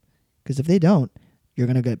integrate him. Because if they don't, you're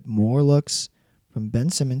going to get more looks from Ben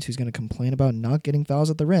Simmons, who's going to complain about not getting fouls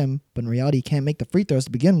at the rim, but in reality he can't make the free throws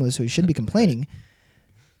to begin with, so he shouldn't be complaining.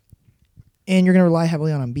 And you're going to rely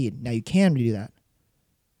heavily on Embiid. Now you can do that,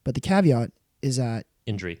 but the caveat is that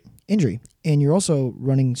Injury. And you're also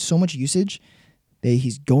running so much usage that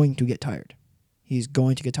he's going to get tired. He's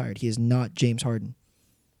going to get tired. He is not James Harden.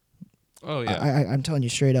 Oh, yeah. I'm telling you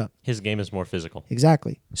straight up. His game is more physical.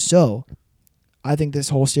 Exactly. So I think this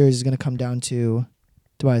whole series is going to come down to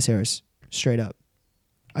Tobias Harris. Straight up.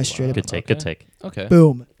 Straight Good up. take. Good take. Okay.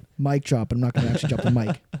 Boom. Mic drop. I'm not going to actually drop the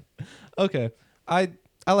mic. Okay. I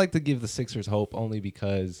like to give the Sixers hope only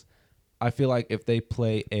because I feel like if they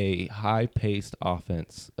play a high-paced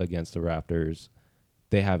offense against the Raptors,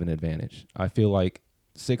 they have an advantage. I feel like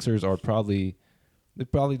Sixers are probably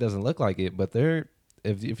doesn't look like it, but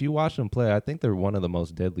if you watch them play, I think they're one of the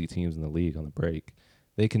most deadly teams in the league on the break.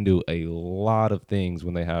 they can do a lot of things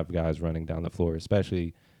when they have guys running down the floor,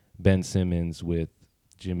 especially Ben Simmons with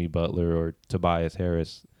Jimmy Butler or Tobias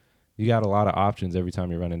Harris. You got a lot of options every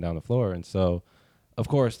time you're running down the floor. And so, of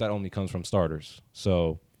course, that only comes from starters.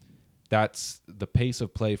 So that's the pace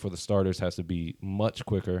of play for the starters has to be much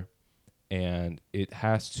quicker, and it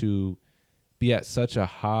has to be at such a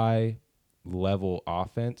high level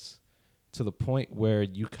offense to the point where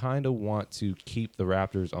you kind of want to keep the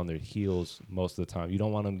Raptors on their heels most of the time. You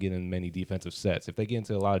don't want them getting many defensive sets. If they get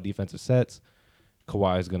into a lot of defensive sets,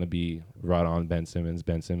 Kawhi is going to be right on Ben Simmons.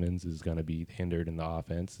 Ben Simmons is going to be hindered in the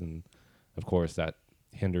offense, and of course that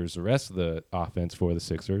hinders the rest of the offense for the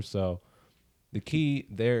Sixers. So the key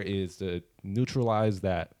there is to neutralize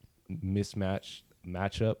that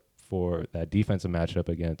matchup for that defensive matchup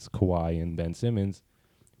against Kawhi and Ben Simmons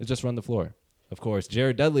is just run the floor. Of course,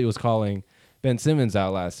 Jared Dudley was calling Ben Simmons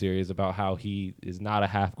out last series about how he is not a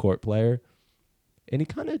half-court player, and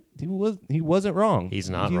he wasn't wrong. He's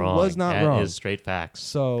not he wrong. Was not That wrong. is straight facts.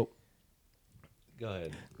 So, go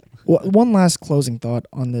ahead. Well, one last closing thought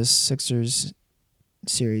on this Sixers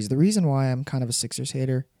series. The reason why I'm kind of a Sixers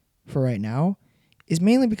hater for right now is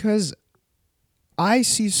mainly because I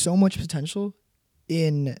see so much potential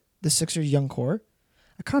in the Sixers' young core.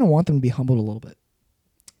 I kind of want them to be humbled a little bit.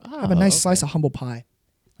 Have a nice slice of humble pie.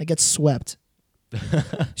 Like, get swept.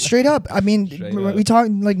 Straight up. I mean, Straight we up. talked,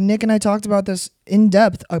 like Nick and I talked about this in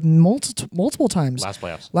depth multiple times. Last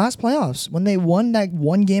playoffs. Last playoffs, when they won that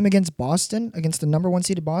one game against Boston, against the number 1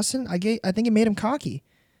 seeded Boston, I think it made them cocky.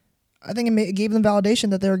 I think it gave them validation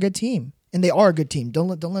that they're a good team, and they are a good team. Don't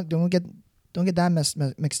get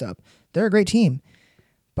that mixed up. They're a great team,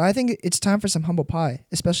 but I think it's time for some humble pie,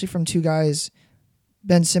 especially from two guys,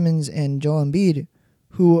 Ben Simmons and Joel Embiid,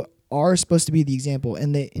 who are supposed to be the example,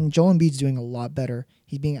 and Joel Embiid's doing a lot better.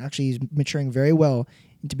 He's maturing very well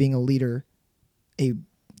into being a leader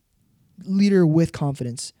with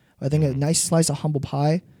confidence. I think a nice slice of humble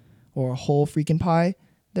pie or a whole freaking pie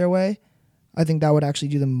their way, I think that would actually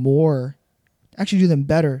do them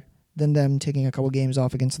better than them taking a couple games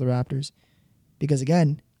off against the Raptors. Because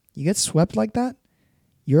again, you get swept like that,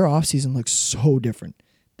 your offseason looks so different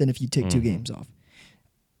than if you take 2 games off.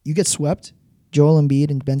 You get swept, Joel Embiid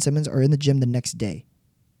and Ben Simmons are in the gym the next day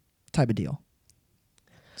type of deal.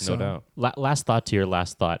 No doubt. Last thought to your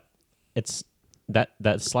last thought. It's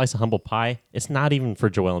that slice of humble pie. It's not even for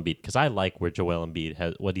Joel Embiid, because I like where Joel Embiid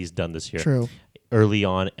has what he's done this year. True. Early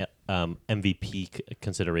on, MVP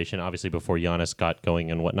consideration, obviously before Giannis got going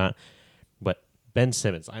and whatnot. But Ben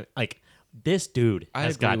Simmons, this dude I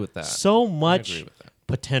has agree got with that. so I much agree with that.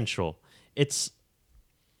 potential. It's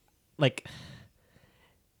like.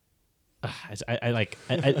 I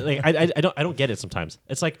don't get it sometimes.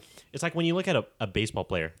 It's like when you look at a baseball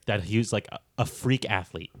player that he's like a freak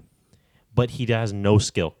athlete, but he has no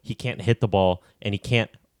skill. He can't hit the ball and he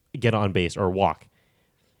can't get on base or walk.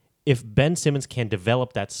 If Ben Simmons can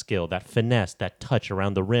develop that skill, that finesse, that touch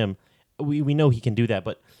around the rim, we know he can do that.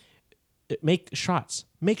 But make shots.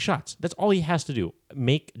 That's all he has to do.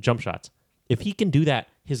 Make jump shots. If he can do that,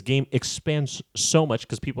 his game expands so much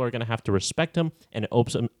because people are going to have to respect him, and it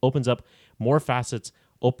opens up more facets,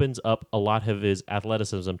 opens up a lot of his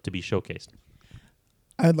athleticism to be showcased.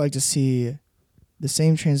 I'd like to see the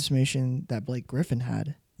same transformation that Blake Griffin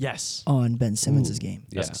had Yes. on Ben Simmons' game.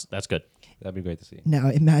 Yeah. That's good. That'd be great to see. Now,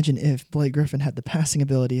 imagine if Blake Griffin had the passing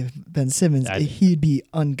ability of Ben Simmons, he'd be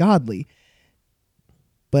ungodly.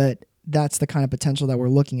 But that's the kind of potential that we're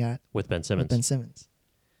looking at With Ben Simmons. with Ben Simmons.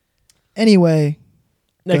 Anyway,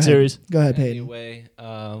 Next series. Go ahead, Peyton. Anyway,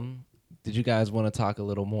 did you guys want to talk a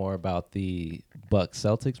little more about the Bucks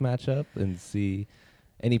Celtics matchup and see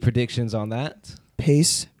any predictions on that?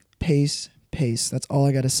 Pace. That's all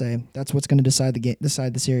I got to say. That's what's going to decide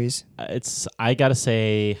the series. I got to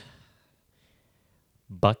say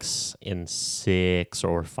Bucks in 6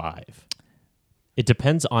 or 5. It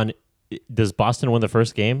depends on, does Boston win the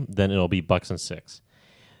first game? Then it'll be Bucks in 6.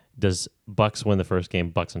 Does Bucks win the first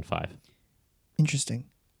game? Bucks in 5. Interesting.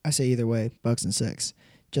 I say either way, Bucks in 6,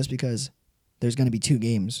 just because there's going to be 2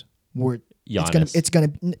 games where Giannis. it's going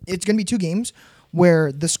to be 2 games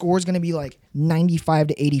where the score is going to be like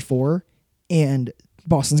 95-84, and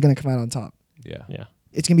Boston's going to come out on top. Yeah.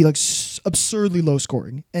 It's going to be like absurdly low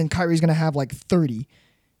scoring, and Kyrie's going to have like 30,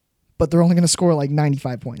 but they're only going to score like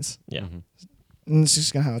 95 points. Yeah. And it's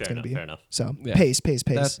just how it's going to be. Fair enough. So Yeah. pace.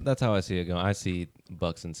 That's how I see it going. I see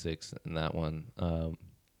Bucks in 6 in that one.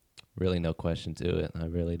 Really no question to it. I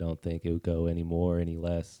really don't think it would go any more, any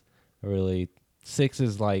less. Really, 6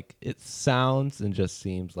 is like, it sounds and just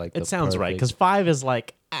seems like It sounds right, because 5 is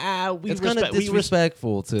like, it's kind of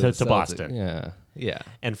disrespectful to Boston. Yeah. Yeah.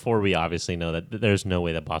 And 4, we obviously know that there's no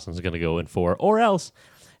way that Boston's going to go in 4, or else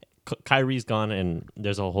Kyrie's gone, and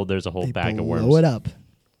there's a whole They bag of worms. blow it up.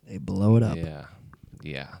 They blow it up. Yeah.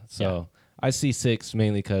 Yeah. So I see 6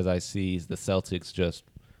 mainly because I see the Celtics just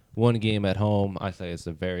one game at home. I say it's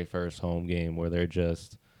the very first home game where they're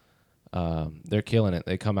just they're killing it.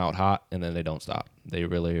 They come out hot and then they don't stop. They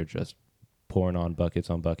really are just pouring on buckets,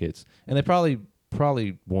 and they probably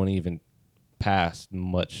won't even pass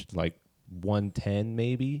much, like 110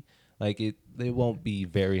 maybe. Like they won't be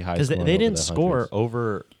very high Because scoring they over didn't the score hundreds.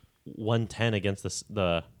 over 110 against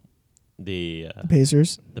the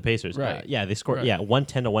Pacers. Pacers. Right. Yeah, they scored. Right. Yeah,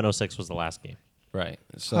 110 to 106 was the last game. Right.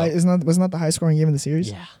 So Wasn't that the high scoring game in the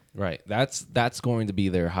series? Yeah. right. That's going to be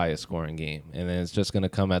their highest scoring game, and then it's just going to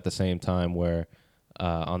come at the same time where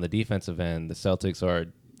on the defensive end, the Celtics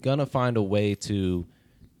are gonna find a way to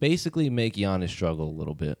basically make Giannis struggle a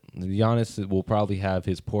little bit. Giannis will probably have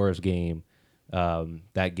his poorest game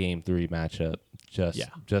that Game 3 matchup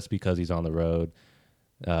just because he's on the road.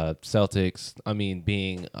 Celtics, I mean,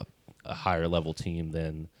 being a higher level team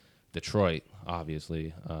than Detroit,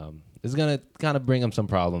 obviously, is going to kind of bring him some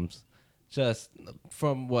problems, just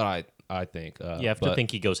from what I think. You have to think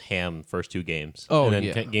he goes ham first 2 games. Oh, and then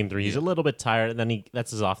yeah. Game 3, he's a little bit tired, and then that's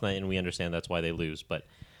his off night, and we understand that's why they lose. But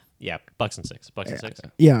yeah, Bucks and 6. Bucks and 6.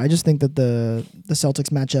 Yeah, I just think that the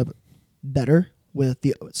Celtics match up better with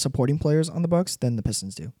the supporting players on the Bucks than the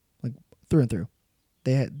Pistons do, like through and through.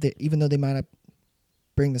 They even though they might not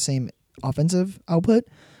bring the same offensive output,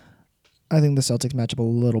 I think the Celtics match up a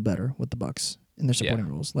little better with the Bucks in their supporting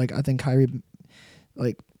roles. Like I think Kyrie,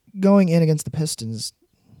 like going in against the Pistons,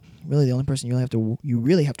 really the only person you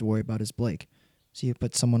really have to worry about is Blake. So you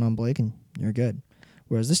put someone on Blake and you're good.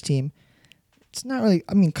 Whereas this team, it's not really.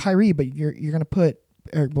 I mean, Kyrie, but you're gonna put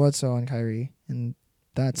Eric Bledsoe on Kyrie, and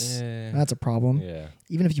that's a problem. Yeah.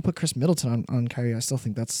 Even if you put Chris Middleton on Kyrie, I still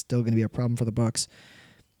think that's still gonna be a problem for the Bucks.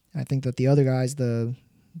 I think that the other guys, the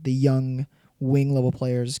young wing level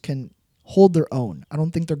players, can hold their own. I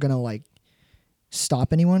don't think they're gonna like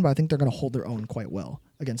stop anyone, but I think they're gonna hold their own quite well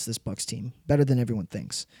against this Bucks team, better than everyone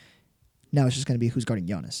thinks. Now it's just gonna be who's guarding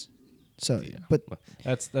Giannis. So, but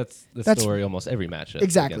That's the That's- story almost every matchup.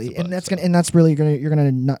 exactly, against the and Bucks, that's really you're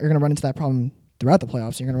gonna run into that problem throughout the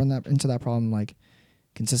playoffs. You're gonna run into that problem like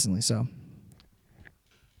consistently. So,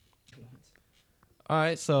 All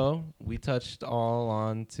right, so we touched all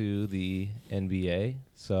on to the NBA,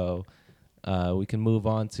 so we can move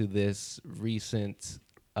on to this recent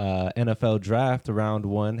NFL draft. Round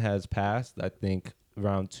 1 has passed. I think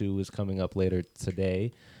round 2 is coming up later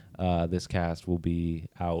today. This cast will be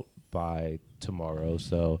out by tomorrow,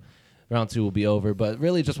 so round 2 will be over. But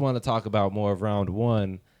really just want to talk about more of round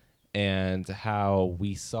 1 and how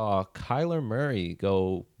we saw Kyler Murray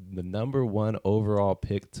go the number 1 overall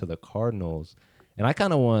pick to the Cardinals. And I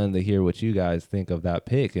kind of wanted to hear what you guys think of that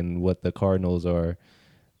pick and what the Cardinals are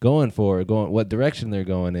going for, what direction they're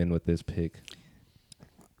going in with this pick.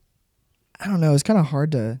 I don't know. It's kind of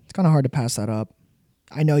hard to pass that up.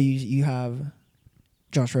 I know you have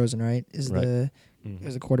Josh Rosen, right? Is the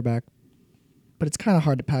quarterback, but it's kind of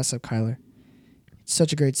hard to pass up Kyler. It's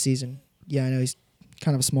such a great season. Yeah, I know he's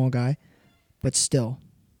kind of a small guy, but still,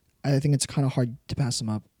 I think it's kind of hard to pass him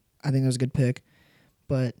up. I think it was a good pick,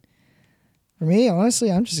 but for me,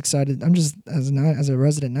 honestly, I'm just excited. I'm just as a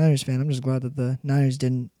resident Niners fan, I'm just glad that the Niners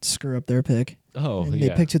didn't screw up their pick. Oh, and yeah.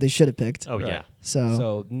 they picked who they should have picked. Oh, Right. yeah.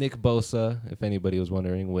 So Nick Bosa, if anybody was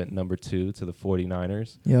wondering, went number 2 to the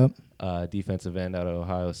 49ers. yep. Defensive end out of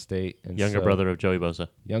Ohio State. And Younger so- brother of Joey Bosa.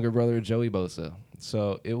 Younger brother of Joey Bosa.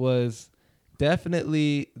 So it was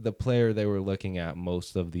definitely the player they were looking at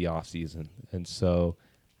most of the offseason. And so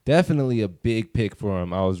definitely a big pick for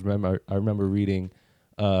him. I remember reading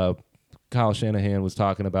Kyle Shanahan was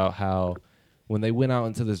talking about how when they went out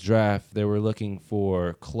into this draft, they were looking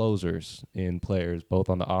for closers in players, both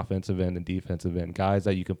on the offensive end and defensive end, guys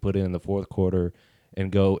that you can put in the fourth quarter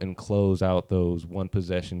and go and close out those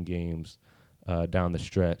one-possession games down the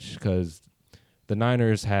stretch. Because the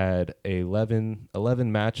Niners had 11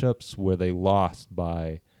 matchups where they lost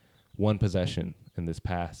by one possession in this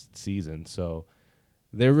past season. So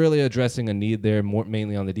they're really addressing a need there,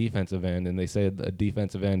 mainly on the defensive end, and they said the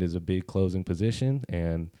defensive end is a big closing position,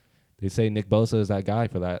 and they say Nick Bosa is that guy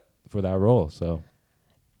for that role. So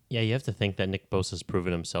Yeah, you have to think that Nick Bosa's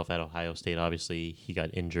proven himself at Ohio State. Obviously, he got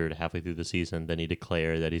injured halfway through the season. Then he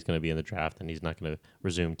declared that he's going to be in the draft and he's not going to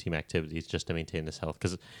resume team activities just to maintain his health.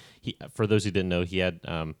 Because for those who didn't know, he had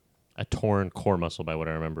a torn core muscle, by what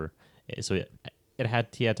I remember. So he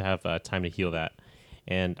had to have time to heal that.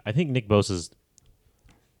 And I think Nick Bosa's,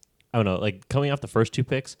 I don't know, like coming off the first 2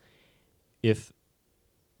 picks, if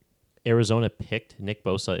Arizona picked Nick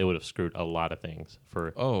Bosa, it would have screwed a lot of things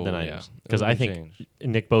for Oh, the yeah. Niners. It Because would I have think changed.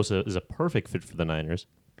 Nick Bosa is a perfect fit for the Niners,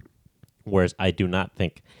 whereas I do not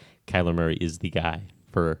think Kyler Murray is the guy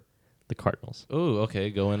for the Cardinals. Oh, okay.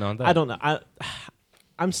 Go in on that. I don't know.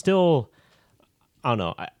 I'm still. I don't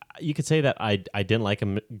know. You could say that I didn't like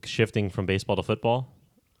him shifting from baseball to football,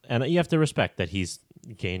 and you have to respect that he's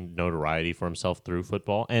gained notoriety for himself through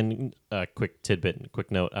football. And quick tidbit,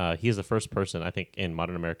 quick note: he is the first person I think in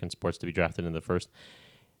modern American sports to be drafted in the first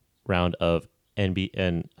round of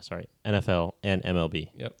NFL and MLB.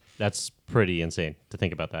 Yep. That's pretty insane to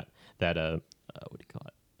think about that. That what do you call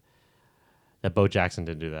it? That Bo Jackson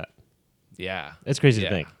didn't do that. Yeah. It's crazy Yeah.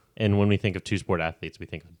 to think. And when we think of two-sport athletes, we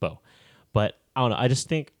think of Bo. But I don't know. I just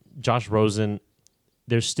think Josh Rosen.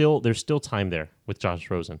 There's still time there with Josh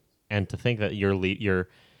Rosen, and to think that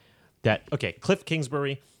Cliff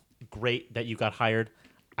Kingsbury, great that you got hired.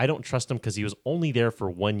 I don't trust him because he was only there for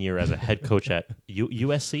 1 year as a head coach at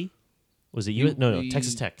USC. Was it No,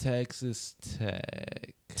 Texas Tech. Texas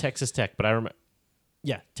Tech. Texas Tech, but I remember.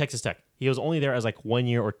 Yeah, Texas Tech. He was only there as like 1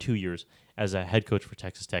 year or 2 years as a head coach for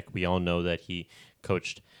Texas Tech. We all know that he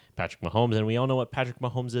coached Patrick Mahomes, and we all know what Patrick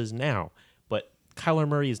Mahomes is now. But Kyler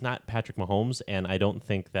Murray is not Patrick Mahomes, and I don't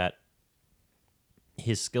think that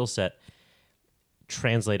his skill set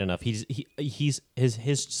translate enough. His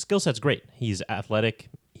skill set's great. He's athletic.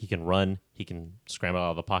 He can run. He can scramble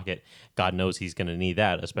out of the pocket. God knows he's going to need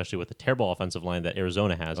that, especially with the terrible offensive line that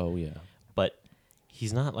Arizona has. Oh, yeah. But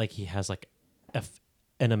he's not like he has like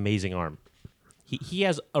an amazing arm. He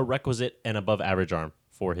has a requisite and above average arm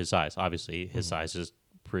for his size. Obviously, his size is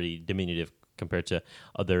pretty diminutive compared to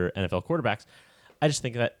other NFL quarterbacks. I just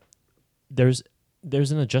think that there's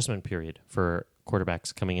an adjustment period for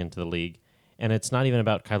quarterbacks coming into the league, and it's not even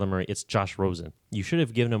about Kyler Murray. It's Josh Rosen. You should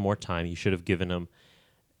have given him more time. You should have given him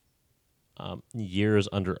years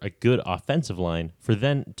under a good offensive line for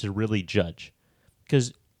them to really judge.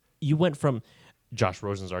 Because you went from Josh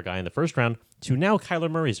Rosen's our guy in the first round to now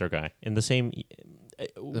Kyler Murray's our guy in the same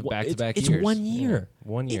The back-to-back it's years. 1 year.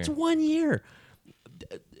 Yeah, 1 year. It's 1 year.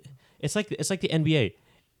 It's like the NBA.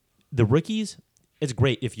 The rookies, it's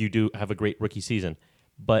great if you do have a great rookie season,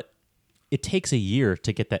 but it takes a year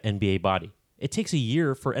to get that NBA body. It takes a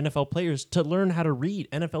year for NFL players to learn how to read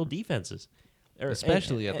NFL defenses.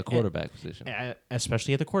 Especially at the quarterback position.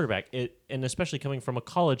 Especially at the quarterback. And especially coming from a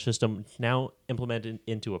college system now implemented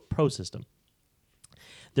into a pro system.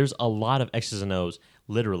 There's a lot of X's and O's,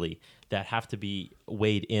 literally, that have to be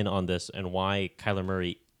weighed in on this and why Kyler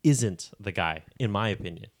Murray isn't the guy, in my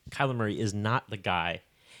opinion. Kyler Murray is not the guy.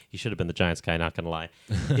 He should have been the Giants guy, not going to lie.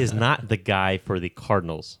 Is not the guy for the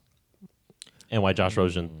Cardinals. And why Josh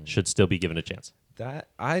Rosen should still be given a chance. That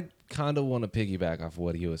I kind of want to piggyback off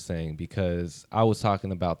what he was saying because I was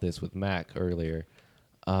talking about this with Mac earlier.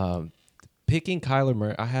 Picking Kyler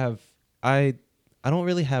Murray, I don't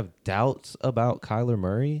really have doubts about Kyler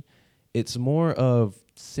Murray. It's more of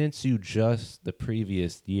since you just the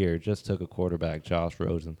previous year just took a quarterback, Josh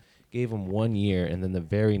Rosen, gave him 1 year, and then the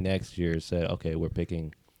very next year said, okay, we're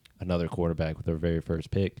picking another quarterback with our very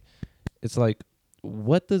first pick. It's like,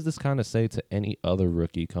 what does this kind of say to any other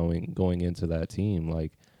rookie going into that team?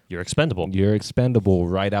 Like, You're expendable. you're expendable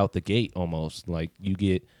right out the gate almost. Like, you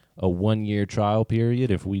get a 1 year trial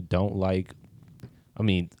period. If we don't like,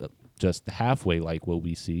 just halfway like what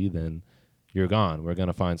we see, then you're gone. We're going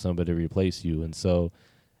to find somebody to replace you. And so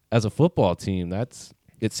as a football team,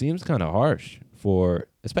 it seems kind of harsh for,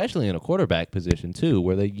 especially in a quarterback position too,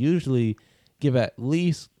 where they usually give at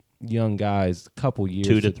least young guys a couple years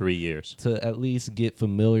 2 to 3 years. to at least get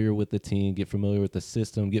familiar with the team, get familiar with the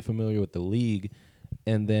system, get familiar with the league,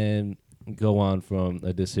 and then go on from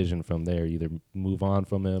a decision from there. Either move on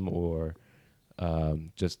from him or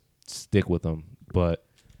just stick with him. But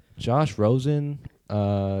Josh Rosen,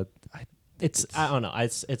 I don't know.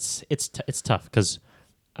 It's tough because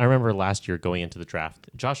I remember last year going into the draft,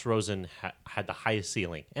 Josh Rosen had the highest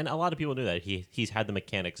ceiling, and a lot of people knew that he's had the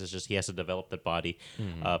mechanics. It's just he has to develop that body,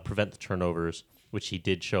 prevent the turnovers, which he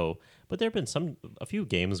did show. But there have been a few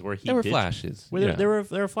games where there were flashes. Where Yeah.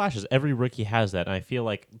 there were flashes. Every rookie has that, and I feel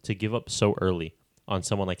like to give up so early on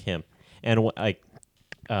someone like him, and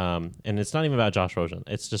and it's not even about Josh Rosen.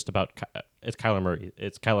 It's just about it's Kyler Murray.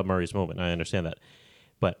 It's Kyler Murray's moment. I understand that,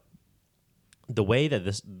 but the way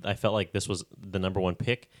that I felt like this was the number one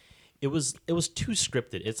pick, it was too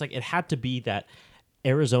scripted. It's like it had to be that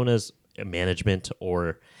Arizona's management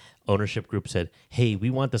or ownership group said, "Hey, we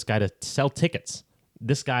want this guy to sell tickets.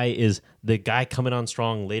 This guy is the guy coming on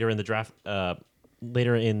strong later in the draft,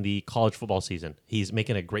 later in the college football season. He's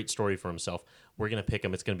making a great story for himself. We're going to pick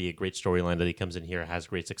him. It's going to be a great storyline that he comes in here, has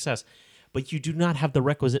great success." but you do not have the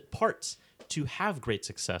requisite parts to have great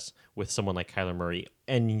success with someone like Kyler Murray,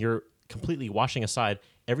 and you're completely washing aside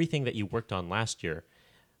everything that you worked on last year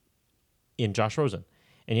in Josh Rosen.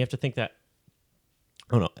 And you have to think that,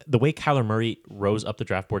 I don't know, the way Kyler Murray rose up the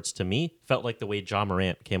draft boards to me felt like the way Ja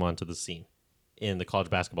Morant came onto the scene in the college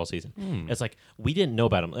basketball season. It's like, we didn't know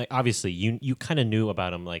about him. Like, obviously, you kind of knew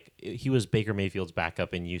about him. Like, he was Baker Mayfield's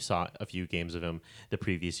backup, and you saw a few games of him the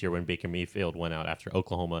previous year when Baker Mayfield went out after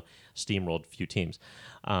Oklahoma steamrolled a few teams.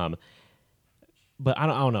 But I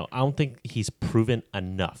don't know. I don't think he's proven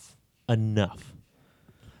enough. My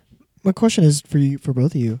question is for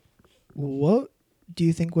both of you. What do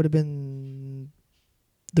you think would have been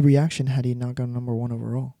the reaction had he not gone number 1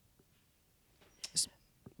 overall?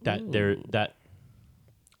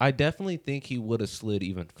 I definitely think he would have slid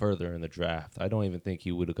even further in the draft. I don't even think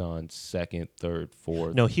he would have gone 2nd, 3rd,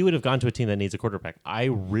 4th. No, he would have gone to a team that needs a quarterback. I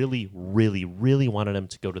really, really, really wanted him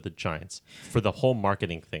to go to the Giants for the whole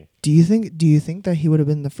marketing thing. Do you think that he would have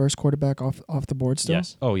been the first quarterback off the board still?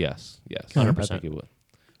 Yes. Oh, yes. 100%. I think he would.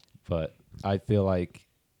 But I feel like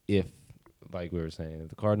if, like we were saying, if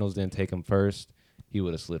the Cardinals didn't take him first, he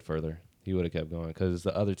would have slid further. He would have kept going because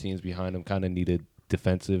the other teams behind him kind of needed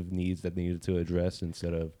defensive needs that they needed to address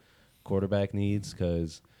instead of quarterback needs.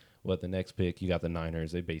 Because the next pick, you got the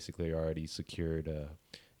Niners. They basically already secured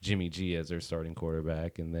Jimmy G as their starting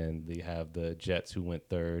quarterback. And then they have the Jets who went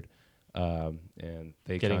 3rd. And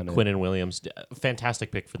they Getting Quinnen Williams,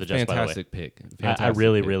 fantastic pick for the Jets. Fantastic by the way. pick. I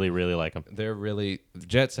really, really, really like him. The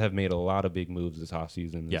Jets have made a lot of big moves this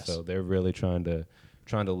offseason. Yes. So they're really trying to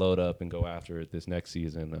load up and go after it this next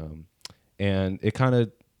season. And it kind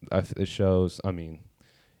of it shows. I mean,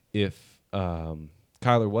 if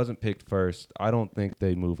Kyler wasn't picked first, I don't think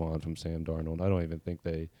they move on from Sam Darnold. I don't even think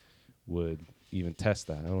they would even test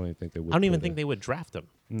that. I don't even think they would. I don't even think they would draft him.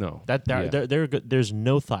 No. They're good. There's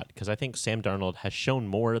no thought because I think Sam Darnold has shown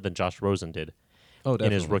more than Josh Rosen did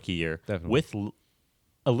in his rookie year. Definitely. With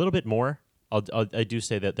a little bit more, I do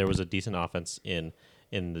say that there was a decent offense in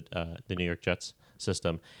the New York Jets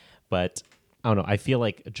system, but I don't know. I feel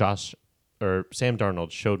like Sam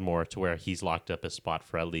Darnold showed more to where he's locked up his spot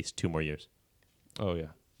for at least 2 more years. Oh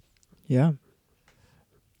yeah. Yeah.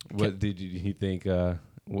 What did you think?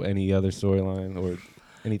 Any other storyline or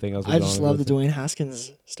anything else? I just love the Dwayne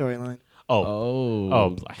Haskins storyline.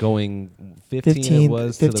 Going 15 it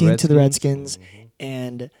was 15 to the Redskins,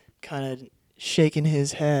 and kind of shaking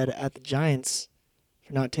his head at the Giants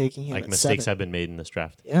for not taking him. Like at mistakes 7. have been made in this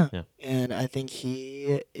draft. Yeah. Yeah. And I think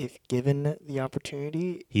if given the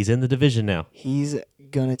opportunity, He's in the division now. he's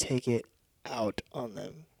gonna take it out on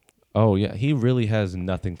them. Oh yeah, he really has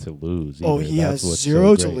nothing to lose. Oh, either. he That's has what's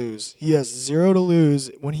 0 so to great. lose. He has 0 to lose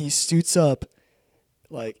when he suits up.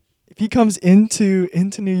 Like, if he comes into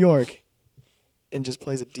New York and just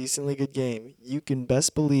plays a decently good game, you can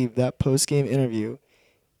best believe that post-game interview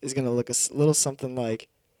is going to look a little something like,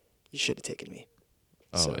 you should have taken me.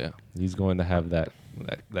 Oh So- yeah, he's going to have that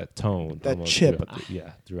tone, That almost chip.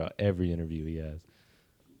 throughout every interview he has.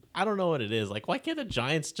 I don't know what it is. Like, why can't the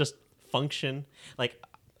Giants just function? Like,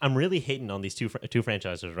 I'm really hating on these two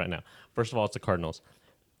franchises right now. First of all, it's the Cardinals.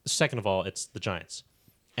 Second of all, it's the Giants.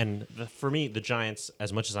 And for me, the Giants,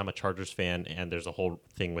 as much as I'm a Chargers fan, and there's a whole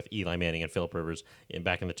thing with Eli Manning and Phillip Rivers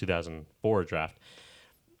back in the 2004 draft,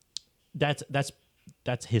 that's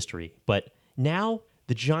history. But now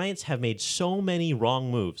the Giants have made so many wrong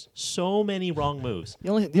moves.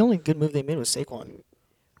 The only good move they made was Saquon.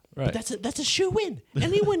 Right. But that's a shoe-in.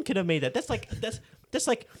 Anyone could have made that. That's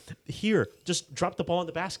like here, just drop the ball in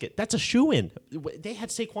the basket. That's a shoe-in. They had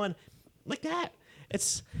Saquon like that.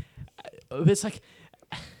 It's like,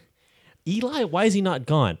 Eli, why is he not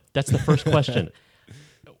gone? That's the first question.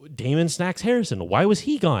 Damon Snacks Harrison, why was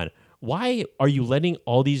he gone? Why are you letting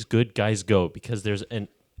all these good guys go? Because there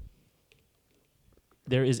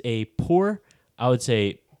is a poor, I would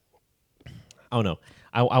say, I don't know.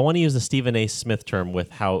 I want to use the Stephen A. Smith term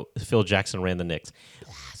with how Phil Jackson ran the Knicks.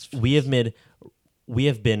 We have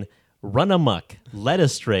been run amok, led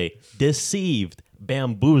astray, deceived,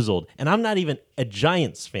 bamboozled. And I'm not even a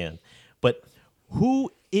Giants fan, but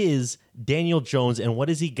who is Daniel Jones and what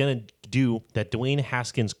is he going to do that Dwayne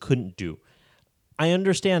Haskins couldn't do? I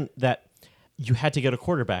understand that you had to get a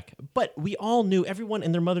quarterback, but we all knew, everyone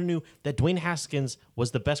and their mother knew that Dwayne Haskins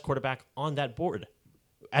was the best quarterback on that board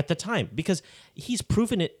at the time because he's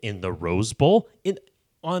proven it in the Rose Bowl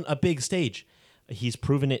on a big stage. He's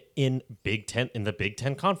proven it in the Big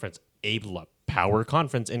Ten Conference, a power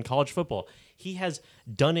conference in college football. He has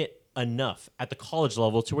done it enough at the college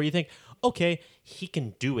level to where you think, okay, he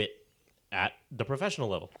can do it at the professional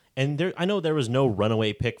level. And I know there was no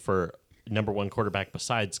runaway pick for number one quarterback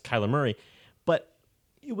besides Kyler Murray, but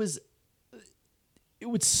it was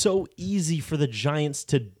so easy for the Giants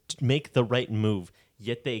to make the right move,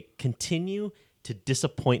 yet they continue to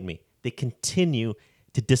disappoint me. They continue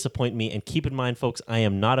to disappoint me. And keep in mind, folks, I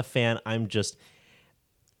am not a fan. I'm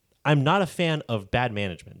not a fan of bad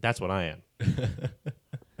management. That's what I am.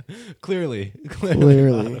 Clearly.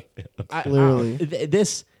 Clearly.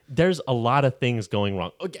 There's a lot of things going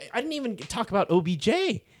wrong. Okay, I didn't even talk about OBJ.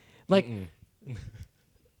 Like,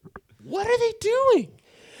 what are they doing?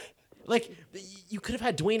 Like, you could have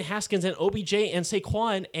had Dwayne Haskins and OBJ and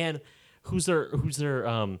Saquon and who's their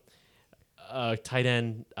tight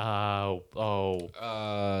end?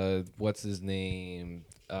 What's his name?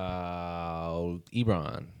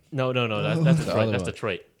 Ebron. No. That's Detroit. other That's one.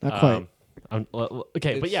 Detroit. Not quite.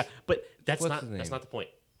 Okay, but It's- that's what's his not name? the point.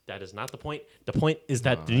 That is not the point. The point is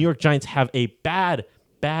that the New York Giants have a bad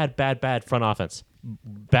front office.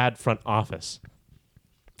 Bad front office.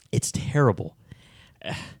 It's terrible.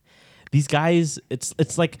 These guys,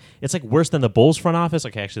 it's like worse than the Bulls front office.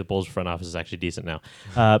 Okay, actually, the Bulls front office is actually decent now.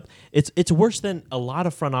 It's worse than a lot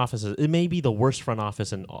of front offices. It may be the worst front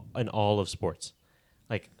office in all of sports.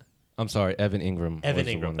 Like I'm sorry, Evan Ingram. was Evan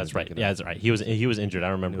the Ingram, one that's that right. did it. Yeah, that's right. He was injured. I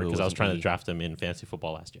remember Knew it because I was wasn't trying to E. draft him in fantasy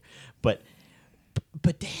football last year.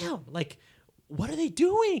 But damn, like, what are they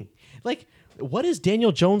doing? Like, what is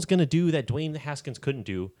Daniel Jones going to do that Dwayne Haskins couldn't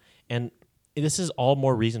do? And this is all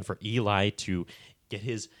more reason for Eli to get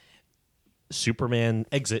his Superman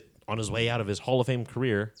exit on his way out of his Hall of Fame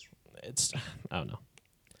career. It's I don't know.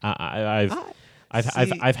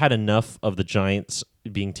 I've had enough of the Giants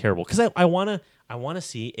being terrible because I want to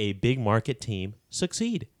see a big market team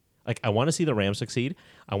succeed. Like, I want to see the Rams succeed.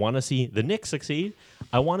 I want to see the Knicks succeed.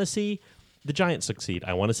 I want to see the Giants succeed.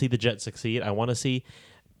 I want to see the Jets succeed. I want to see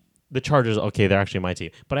the Chargers. Okay, they're actually my team,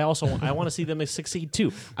 but I want to see them succeed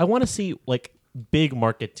too. I want to see like big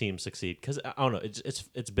market teams succeed because I don't know.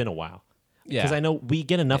 It's been a while. Yeah. Because I know we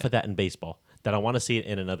get enough of that in baseball that I want to see it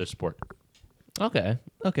in another sport. Okay.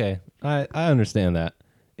 I understand that.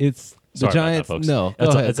 It's the Sorry about that, Giants. folks. No,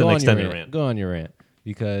 That's go a- ahead. it's an Go on your extended rant. rant. Go on your rant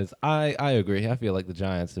because I agree. I feel like the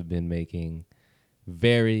Giants have been making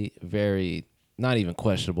very, very not even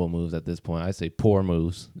questionable moves at this point. I say poor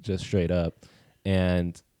moves, just straight up.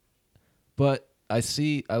 But I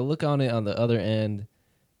look on it on the other end,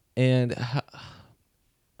 and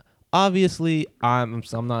obviously I'm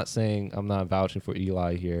not saying I'm not vouching for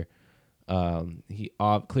Eli here.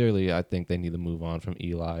 Clearly I think they need to move on from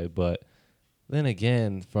Eli, but then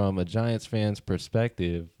again, from a Giants fan's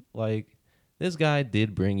perspective, like, this guy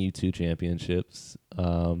did bring you 2 championships.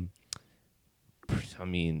 I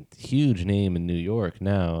mean, huge name in New York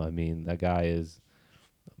now. I mean, that guy is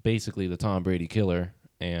basically the Tom Brady killer,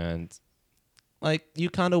 and like, you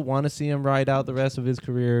kind of want to see him ride out the rest of his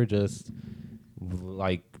career, just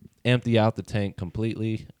like empty out the tank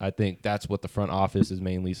completely. I think that's what the front office is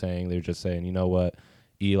mainly saying. They're just saying, you know what,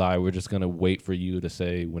 Eli, we're just going to wait for you to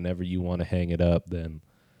say whenever you want to hang it up, then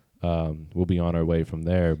we'll be on our way from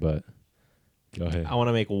there. But go ahead. I want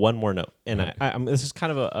to make one more note, and this is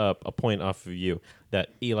kind of a point off of you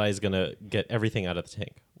that Eli is going to get everything out of the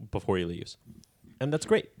tank before he leaves, and that's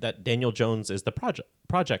great. That Daniel Jones is the project.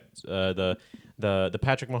 The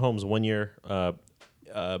Patrick Mahomes 1 year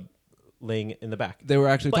laying in the back. They were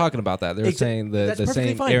actually But- talking about that. They were saying That's the perfectly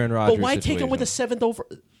same fine. Aaron Rodgers But why take him with the situation.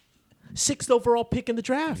 6th overall pick in the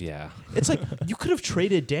draft? Yeah. It's like you could have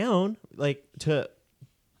traded down like to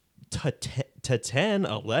 10,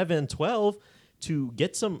 11, 12 to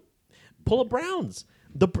get some pull up Browns.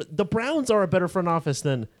 The Browns are a better front office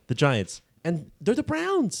than the Giants, and they're the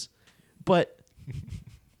Browns. But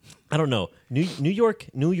I don't know. New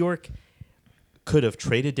York could have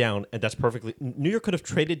traded down, and that's perfectly. New York could have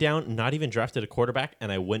traded down, not even drafted a quarterback,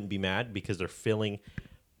 and I wouldn't be mad because they're filling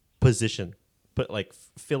position, but like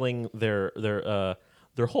filling their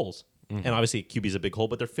holes. And obviously QB is a big hole,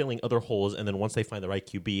 but they're filling other holes. And then once they find the right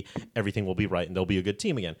QB, everything will be right, and they'll be a good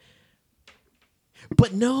team again.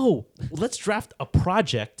 But no, let's draft a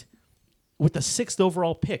project with the 6th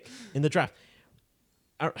overall pick in the draft.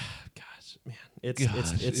 Gosh, man, it's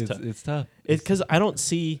tough. It's tough. Because I don't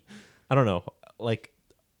know. Like,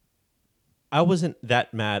 I wasn't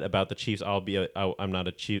that mad about the Chiefs. I'm not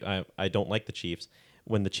a Chief. I don't like the Chiefs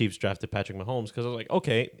when the Chiefs drafted Patrick Mahomes because I was like,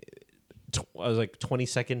 okay, I was like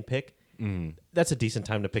 22nd pick. That's a decent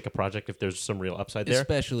time to pick a project if there's some real upside there.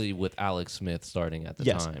 Especially with Alex Smith starting at the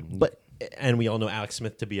Yes, time. and we all know Alex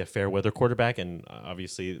Smith to be a fair weather quarterback, and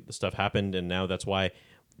obviously the stuff happened, and now that's why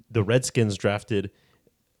the Redskins drafted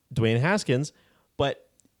Dwayne Haskins. But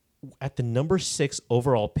at the number 6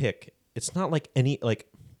 overall pick, it's not like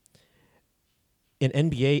in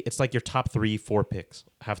NBA, it's like your top 3-4 picks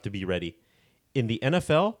have to be ready. In the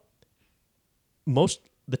NFL,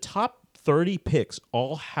 the top 30 picks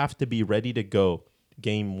all have to be ready to go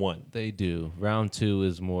game 1. They do. Round 2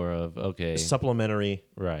 is more of, okay. Supplementary,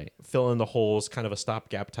 Right. fill in the holes, kind of a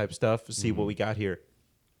stopgap type stuff. See what we got here.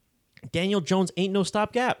 Daniel Jones ain't no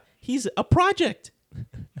stopgap. He's a project.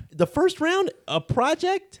 The first round, a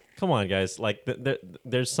project? Come on, guys. Like,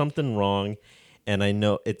 there's something wrong, and I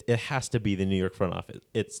know it has to be the New York front office.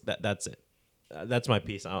 That's it. That's my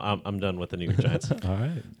piece. I'm done with the New York Giants. All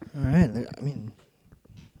right. All right. I mean,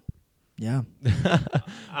 yeah.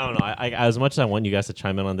 I don't know. I as much as I want you guys to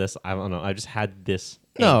chime in on this, I don't know. I just had this.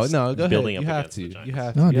 No, angst go building ahead. up You have against the to. Giants. You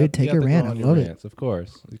have No, to. dude, You have- take you have your to rant. go on I your love it. rants. Of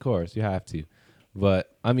course, you have to.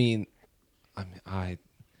 But I mean,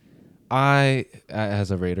 I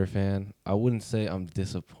as a Raider fan, I wouldn't say I'm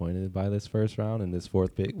disappointed by this first round and this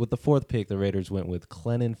fourth pick. With the fourth pick, the Raiders went with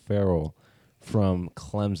Clelin Ferrell from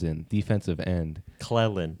Clemson, defensive end.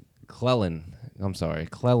 Clelin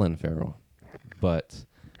Ferrell. But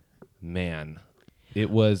man, it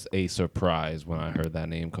was a surprise when I heard that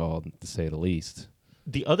name called, to say the least.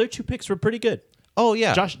 The other 2 picks were pretty good. Oh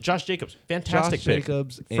yeah, Josh Jacobs, fantastic Josh pick.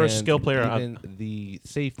 Jacobs, First and skill player. even the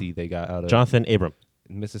safety they got out of Jonathan Abram.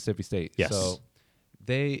 Mississippi State. Yes. So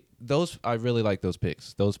I really like those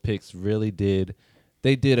picks. Those picks really did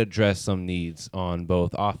address some needs on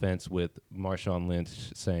both offense, with Marshawn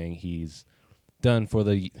Lynch saying he's done for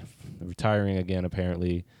the retiring again,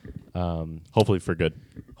 apparently. Hopefully for good.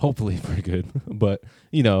 Hopefully for good. But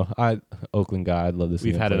Oakland guy, I'd love to see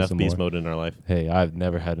We've him had play enough some beast more. mode in our life. Hey, I've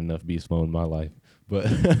never had enough beast mode in my life. But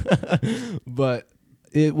but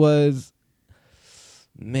it was,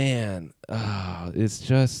 man, it's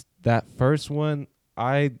just that first one.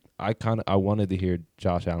 I wanted to hear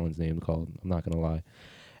Josh Allen's name called. I'm not gonna lie,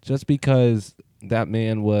 just because that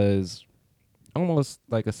man was almost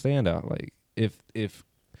like a standout. Like if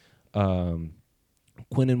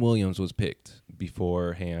Quinnen Williams was picked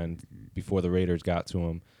beforehand, before the Raiders got to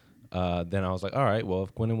him, then I was like, all right, well,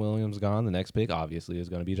 if Quinnen Williams is gone, the next pick obviously is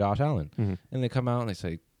going to be Josh Allen. Mm-hmm. And they come out and they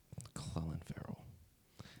say Clelin Ferrell.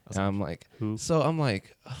 And I'm like, who? So I'm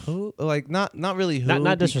like, who? Like, not really who.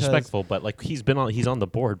 Not because- disrespectful, but like he's on the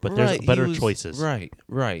board, but there's Right, better he was- choices.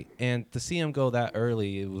 Right. And to see him go that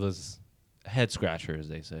early, it was a head scratcher, as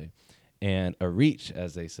they say, and a reach,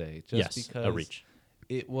 as they say. Just Yes, because a reach.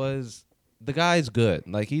 It was, the guy's good.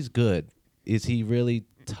 Like, he's good. Is he really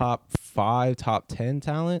top 5, top 10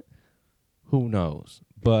 talent? Who knows?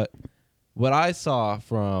 But what I saw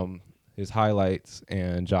from his highlights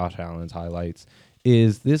and Josh Allen's highlights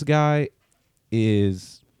is this guy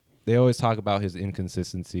is, they always talk about his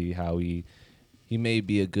inconsistency, how he may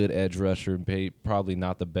be a good edge rusher, probably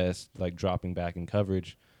not the best, like, dropping back in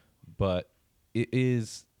coverage, but it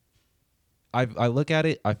is, I look at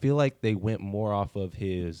it, I feel like they went more off of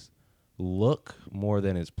his look more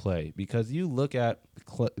than his play, because you look at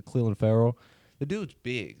Clelin Ferrell, the dude's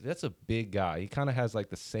big. That's a big guy. He kind of has like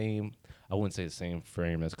the same, I wouldn't say the same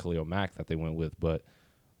frame as Khalil Mack that they went with, but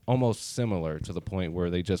almost similar, to the point where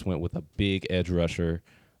they just went with a big edge rusher.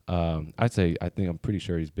 I'm pretty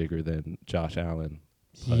sure he's bigger than Josh Allen.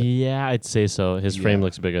 But Yeah, I'd say so. His frame Yeah.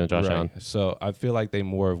 looks bigger than Josh right. Allen. So I feel like they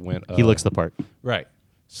more went. He looks the part. right.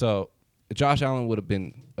 So Josh Allen would have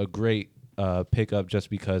been a great pickup just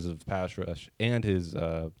because of pass rush and his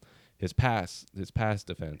pass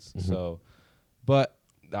defense. Mm-hmm. So, but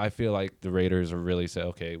I feel like the Raiders are really say,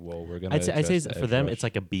 okay, well, we're gonna. I'd say address the for edge them, rush. it's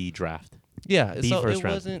like a B draft. Yeah, B so first it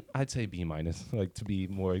round. wasn't. I'd say B minus, like, to be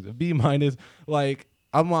more B minus. Like,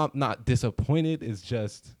 I'm not disappointed. It's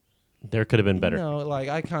just, There could have been better. like,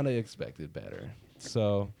 I kind of expected better.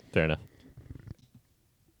 So, Fair enough.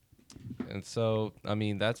 and so, I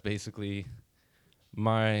mean, that's basically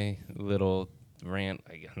my little rant.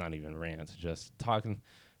 Not even rant, just talking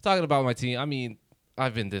about my team. I mean,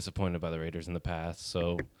 I've been disappointed by the Raiders in the past,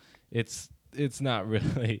 so it's not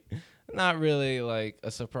really like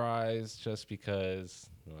a surprise, just because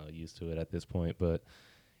used to it at this point. But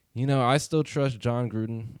I still trust John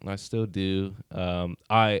Gruden. I still do.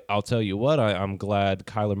 I'll tell you what, I'm glad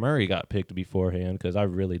Kyler Murray got picked beforehand, because I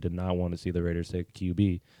really did not want to see the Raiders take a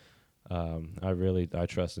QB. I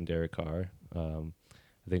trust in Derek Carr.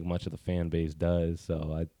 I think much of the fan base does,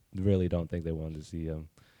 so I really don't think they wanted to see him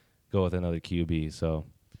go with another QB. So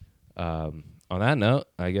on that note,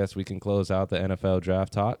 I guess we can close out the NFL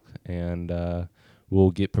draft talk, and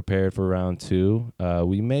we'll get prepared for round 2.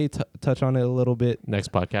 We may touch on it a little bit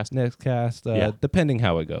Next podcast. next cast, Yeah. depending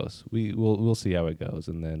how it goes. We'll see how it goes,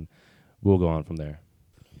 and then we'll go on from there.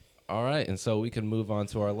 All right, and so we can move on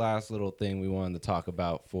to our last little thing we wanted to talk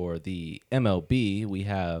about for the MLB. We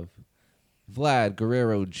have Vlad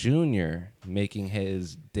Guerrero Jr. making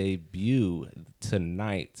his debut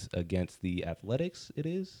tonight against the Athletics, it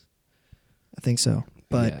is? I think so.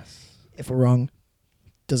 But yes. if we're wrong,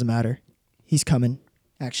 doesn't matter. He's coming.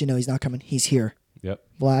 Actually, no, he's not coming. He's here. Yep.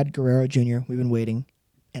 Vlad Guerrero Jr. We've been waiting,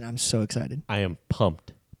 and I'm so excited. I am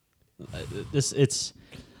pumped. I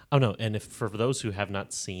don't know. And if for those who have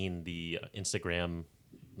not seen the Instagram,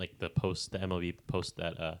 like the post, the MLB post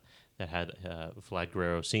that had Vlad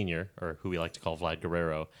Guerrero Sr., or who we like to call Vlad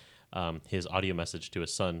Guerrero, his audio message to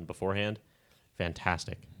his son beforehand,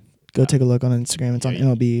 fantastic. Go take a look on Instagram. It's on Yeah.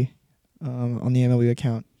 MLB, on the MLB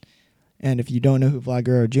account. And if you don't know who Vlad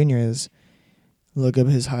Guerrero Jr. is, look up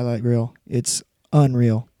his highlight reel. It's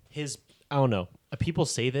unreal. I don't know. People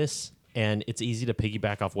say this, and it's easy to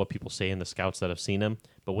piggyback off what people say in the scouts that have seen him.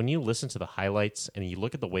 But when you listen to the highlights and you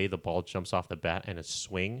look at the way the ball jumps off the bat and its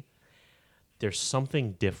swing, there's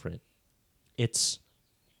something different. It's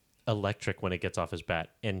electric when it gets off his bat,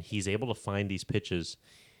 and he's able to find these pitches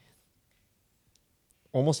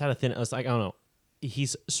almost out of thin. It's like, I don't know.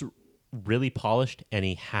 He's really polished, and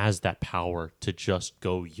he has that power to just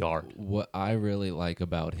go yard. What I really like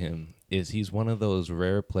about him is he's one of those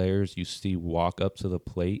rare players you see walk up to the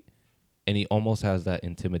plate, and he almost has that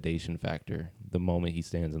intimidation factor the moment he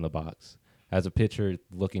stands in the box. As a pitcher,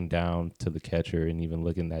 looking down to the catcher and even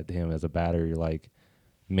looking at him as a batter, you're like,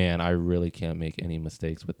 man, I really can't make any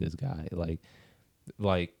mistakes with this guy.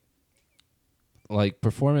 Like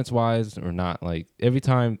performance-wise or not, like every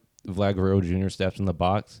time Vlad Guerrero Jr. steps in the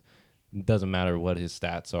box, it doesn't matter what his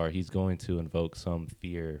stats are, he's going to invoke some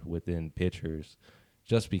fear within pitchers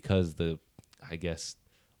just because I guess,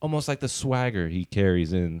 almost like the swagger he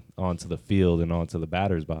carries in onto the field and onto the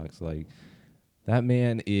batter's box. Like, that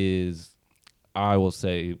man is, I will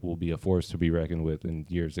say, will be a force to be reckoned with in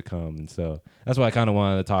years to come. And so that's what I kind of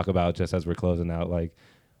wanted to talk about just as we're closing out.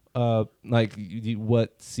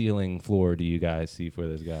 What ceiling floor do you guys see for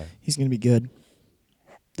this guy? He's going to be good.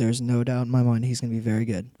 There's no doubt in my mind he's going to be very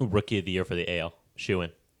good. Rookie of the year for the AL.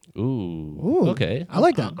 Shoo-in. Ooh. Okay. I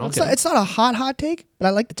like that. Okay. It's not a hot take, but I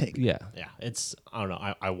like the take. Yeah. Yeah, I don't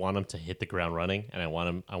know. I want him to hit the ground running, and I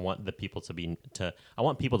want the people I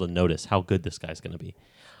want people to notice how good this guy's going to be.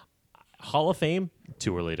 Hall of Fame,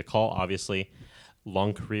 too early to call, obviously.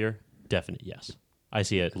 Long career, definite yes. I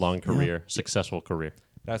see a long career, successful career.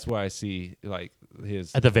 That's why I see like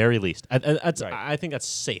his At the very least. Right. I think that's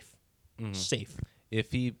safe. Mm-hmm. Safe.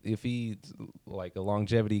 If he's like a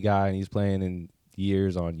longevity guy and he's playing in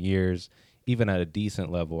years on years, even at a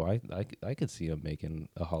decent level, I could see him making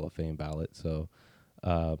a Hall of Fame ballot. So,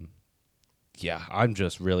 yeah, I'm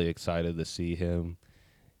just really excited to see him,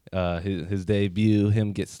 his debut,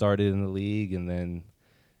 him get started in the league, and then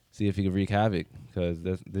see if he can wreak havoc. Because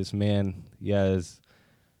this man, he has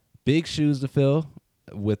big shoes to fill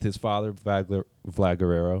with his father, Vlad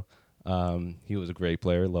Guerrero. He was a great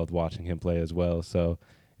player. Loved watching him play as well. So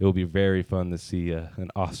it will be very fun to see an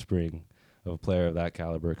offspring of a player of that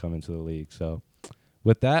caliber come into the league. So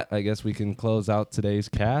with that, I guess we can close out today's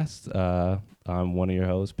cast. I'm one of your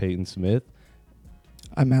hosts, Peyton Smith.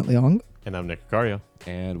 I'm Matt Leong. And I'm Nick Cario.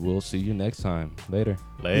 And we'll see you next time. Later.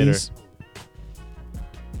 Later. Peace.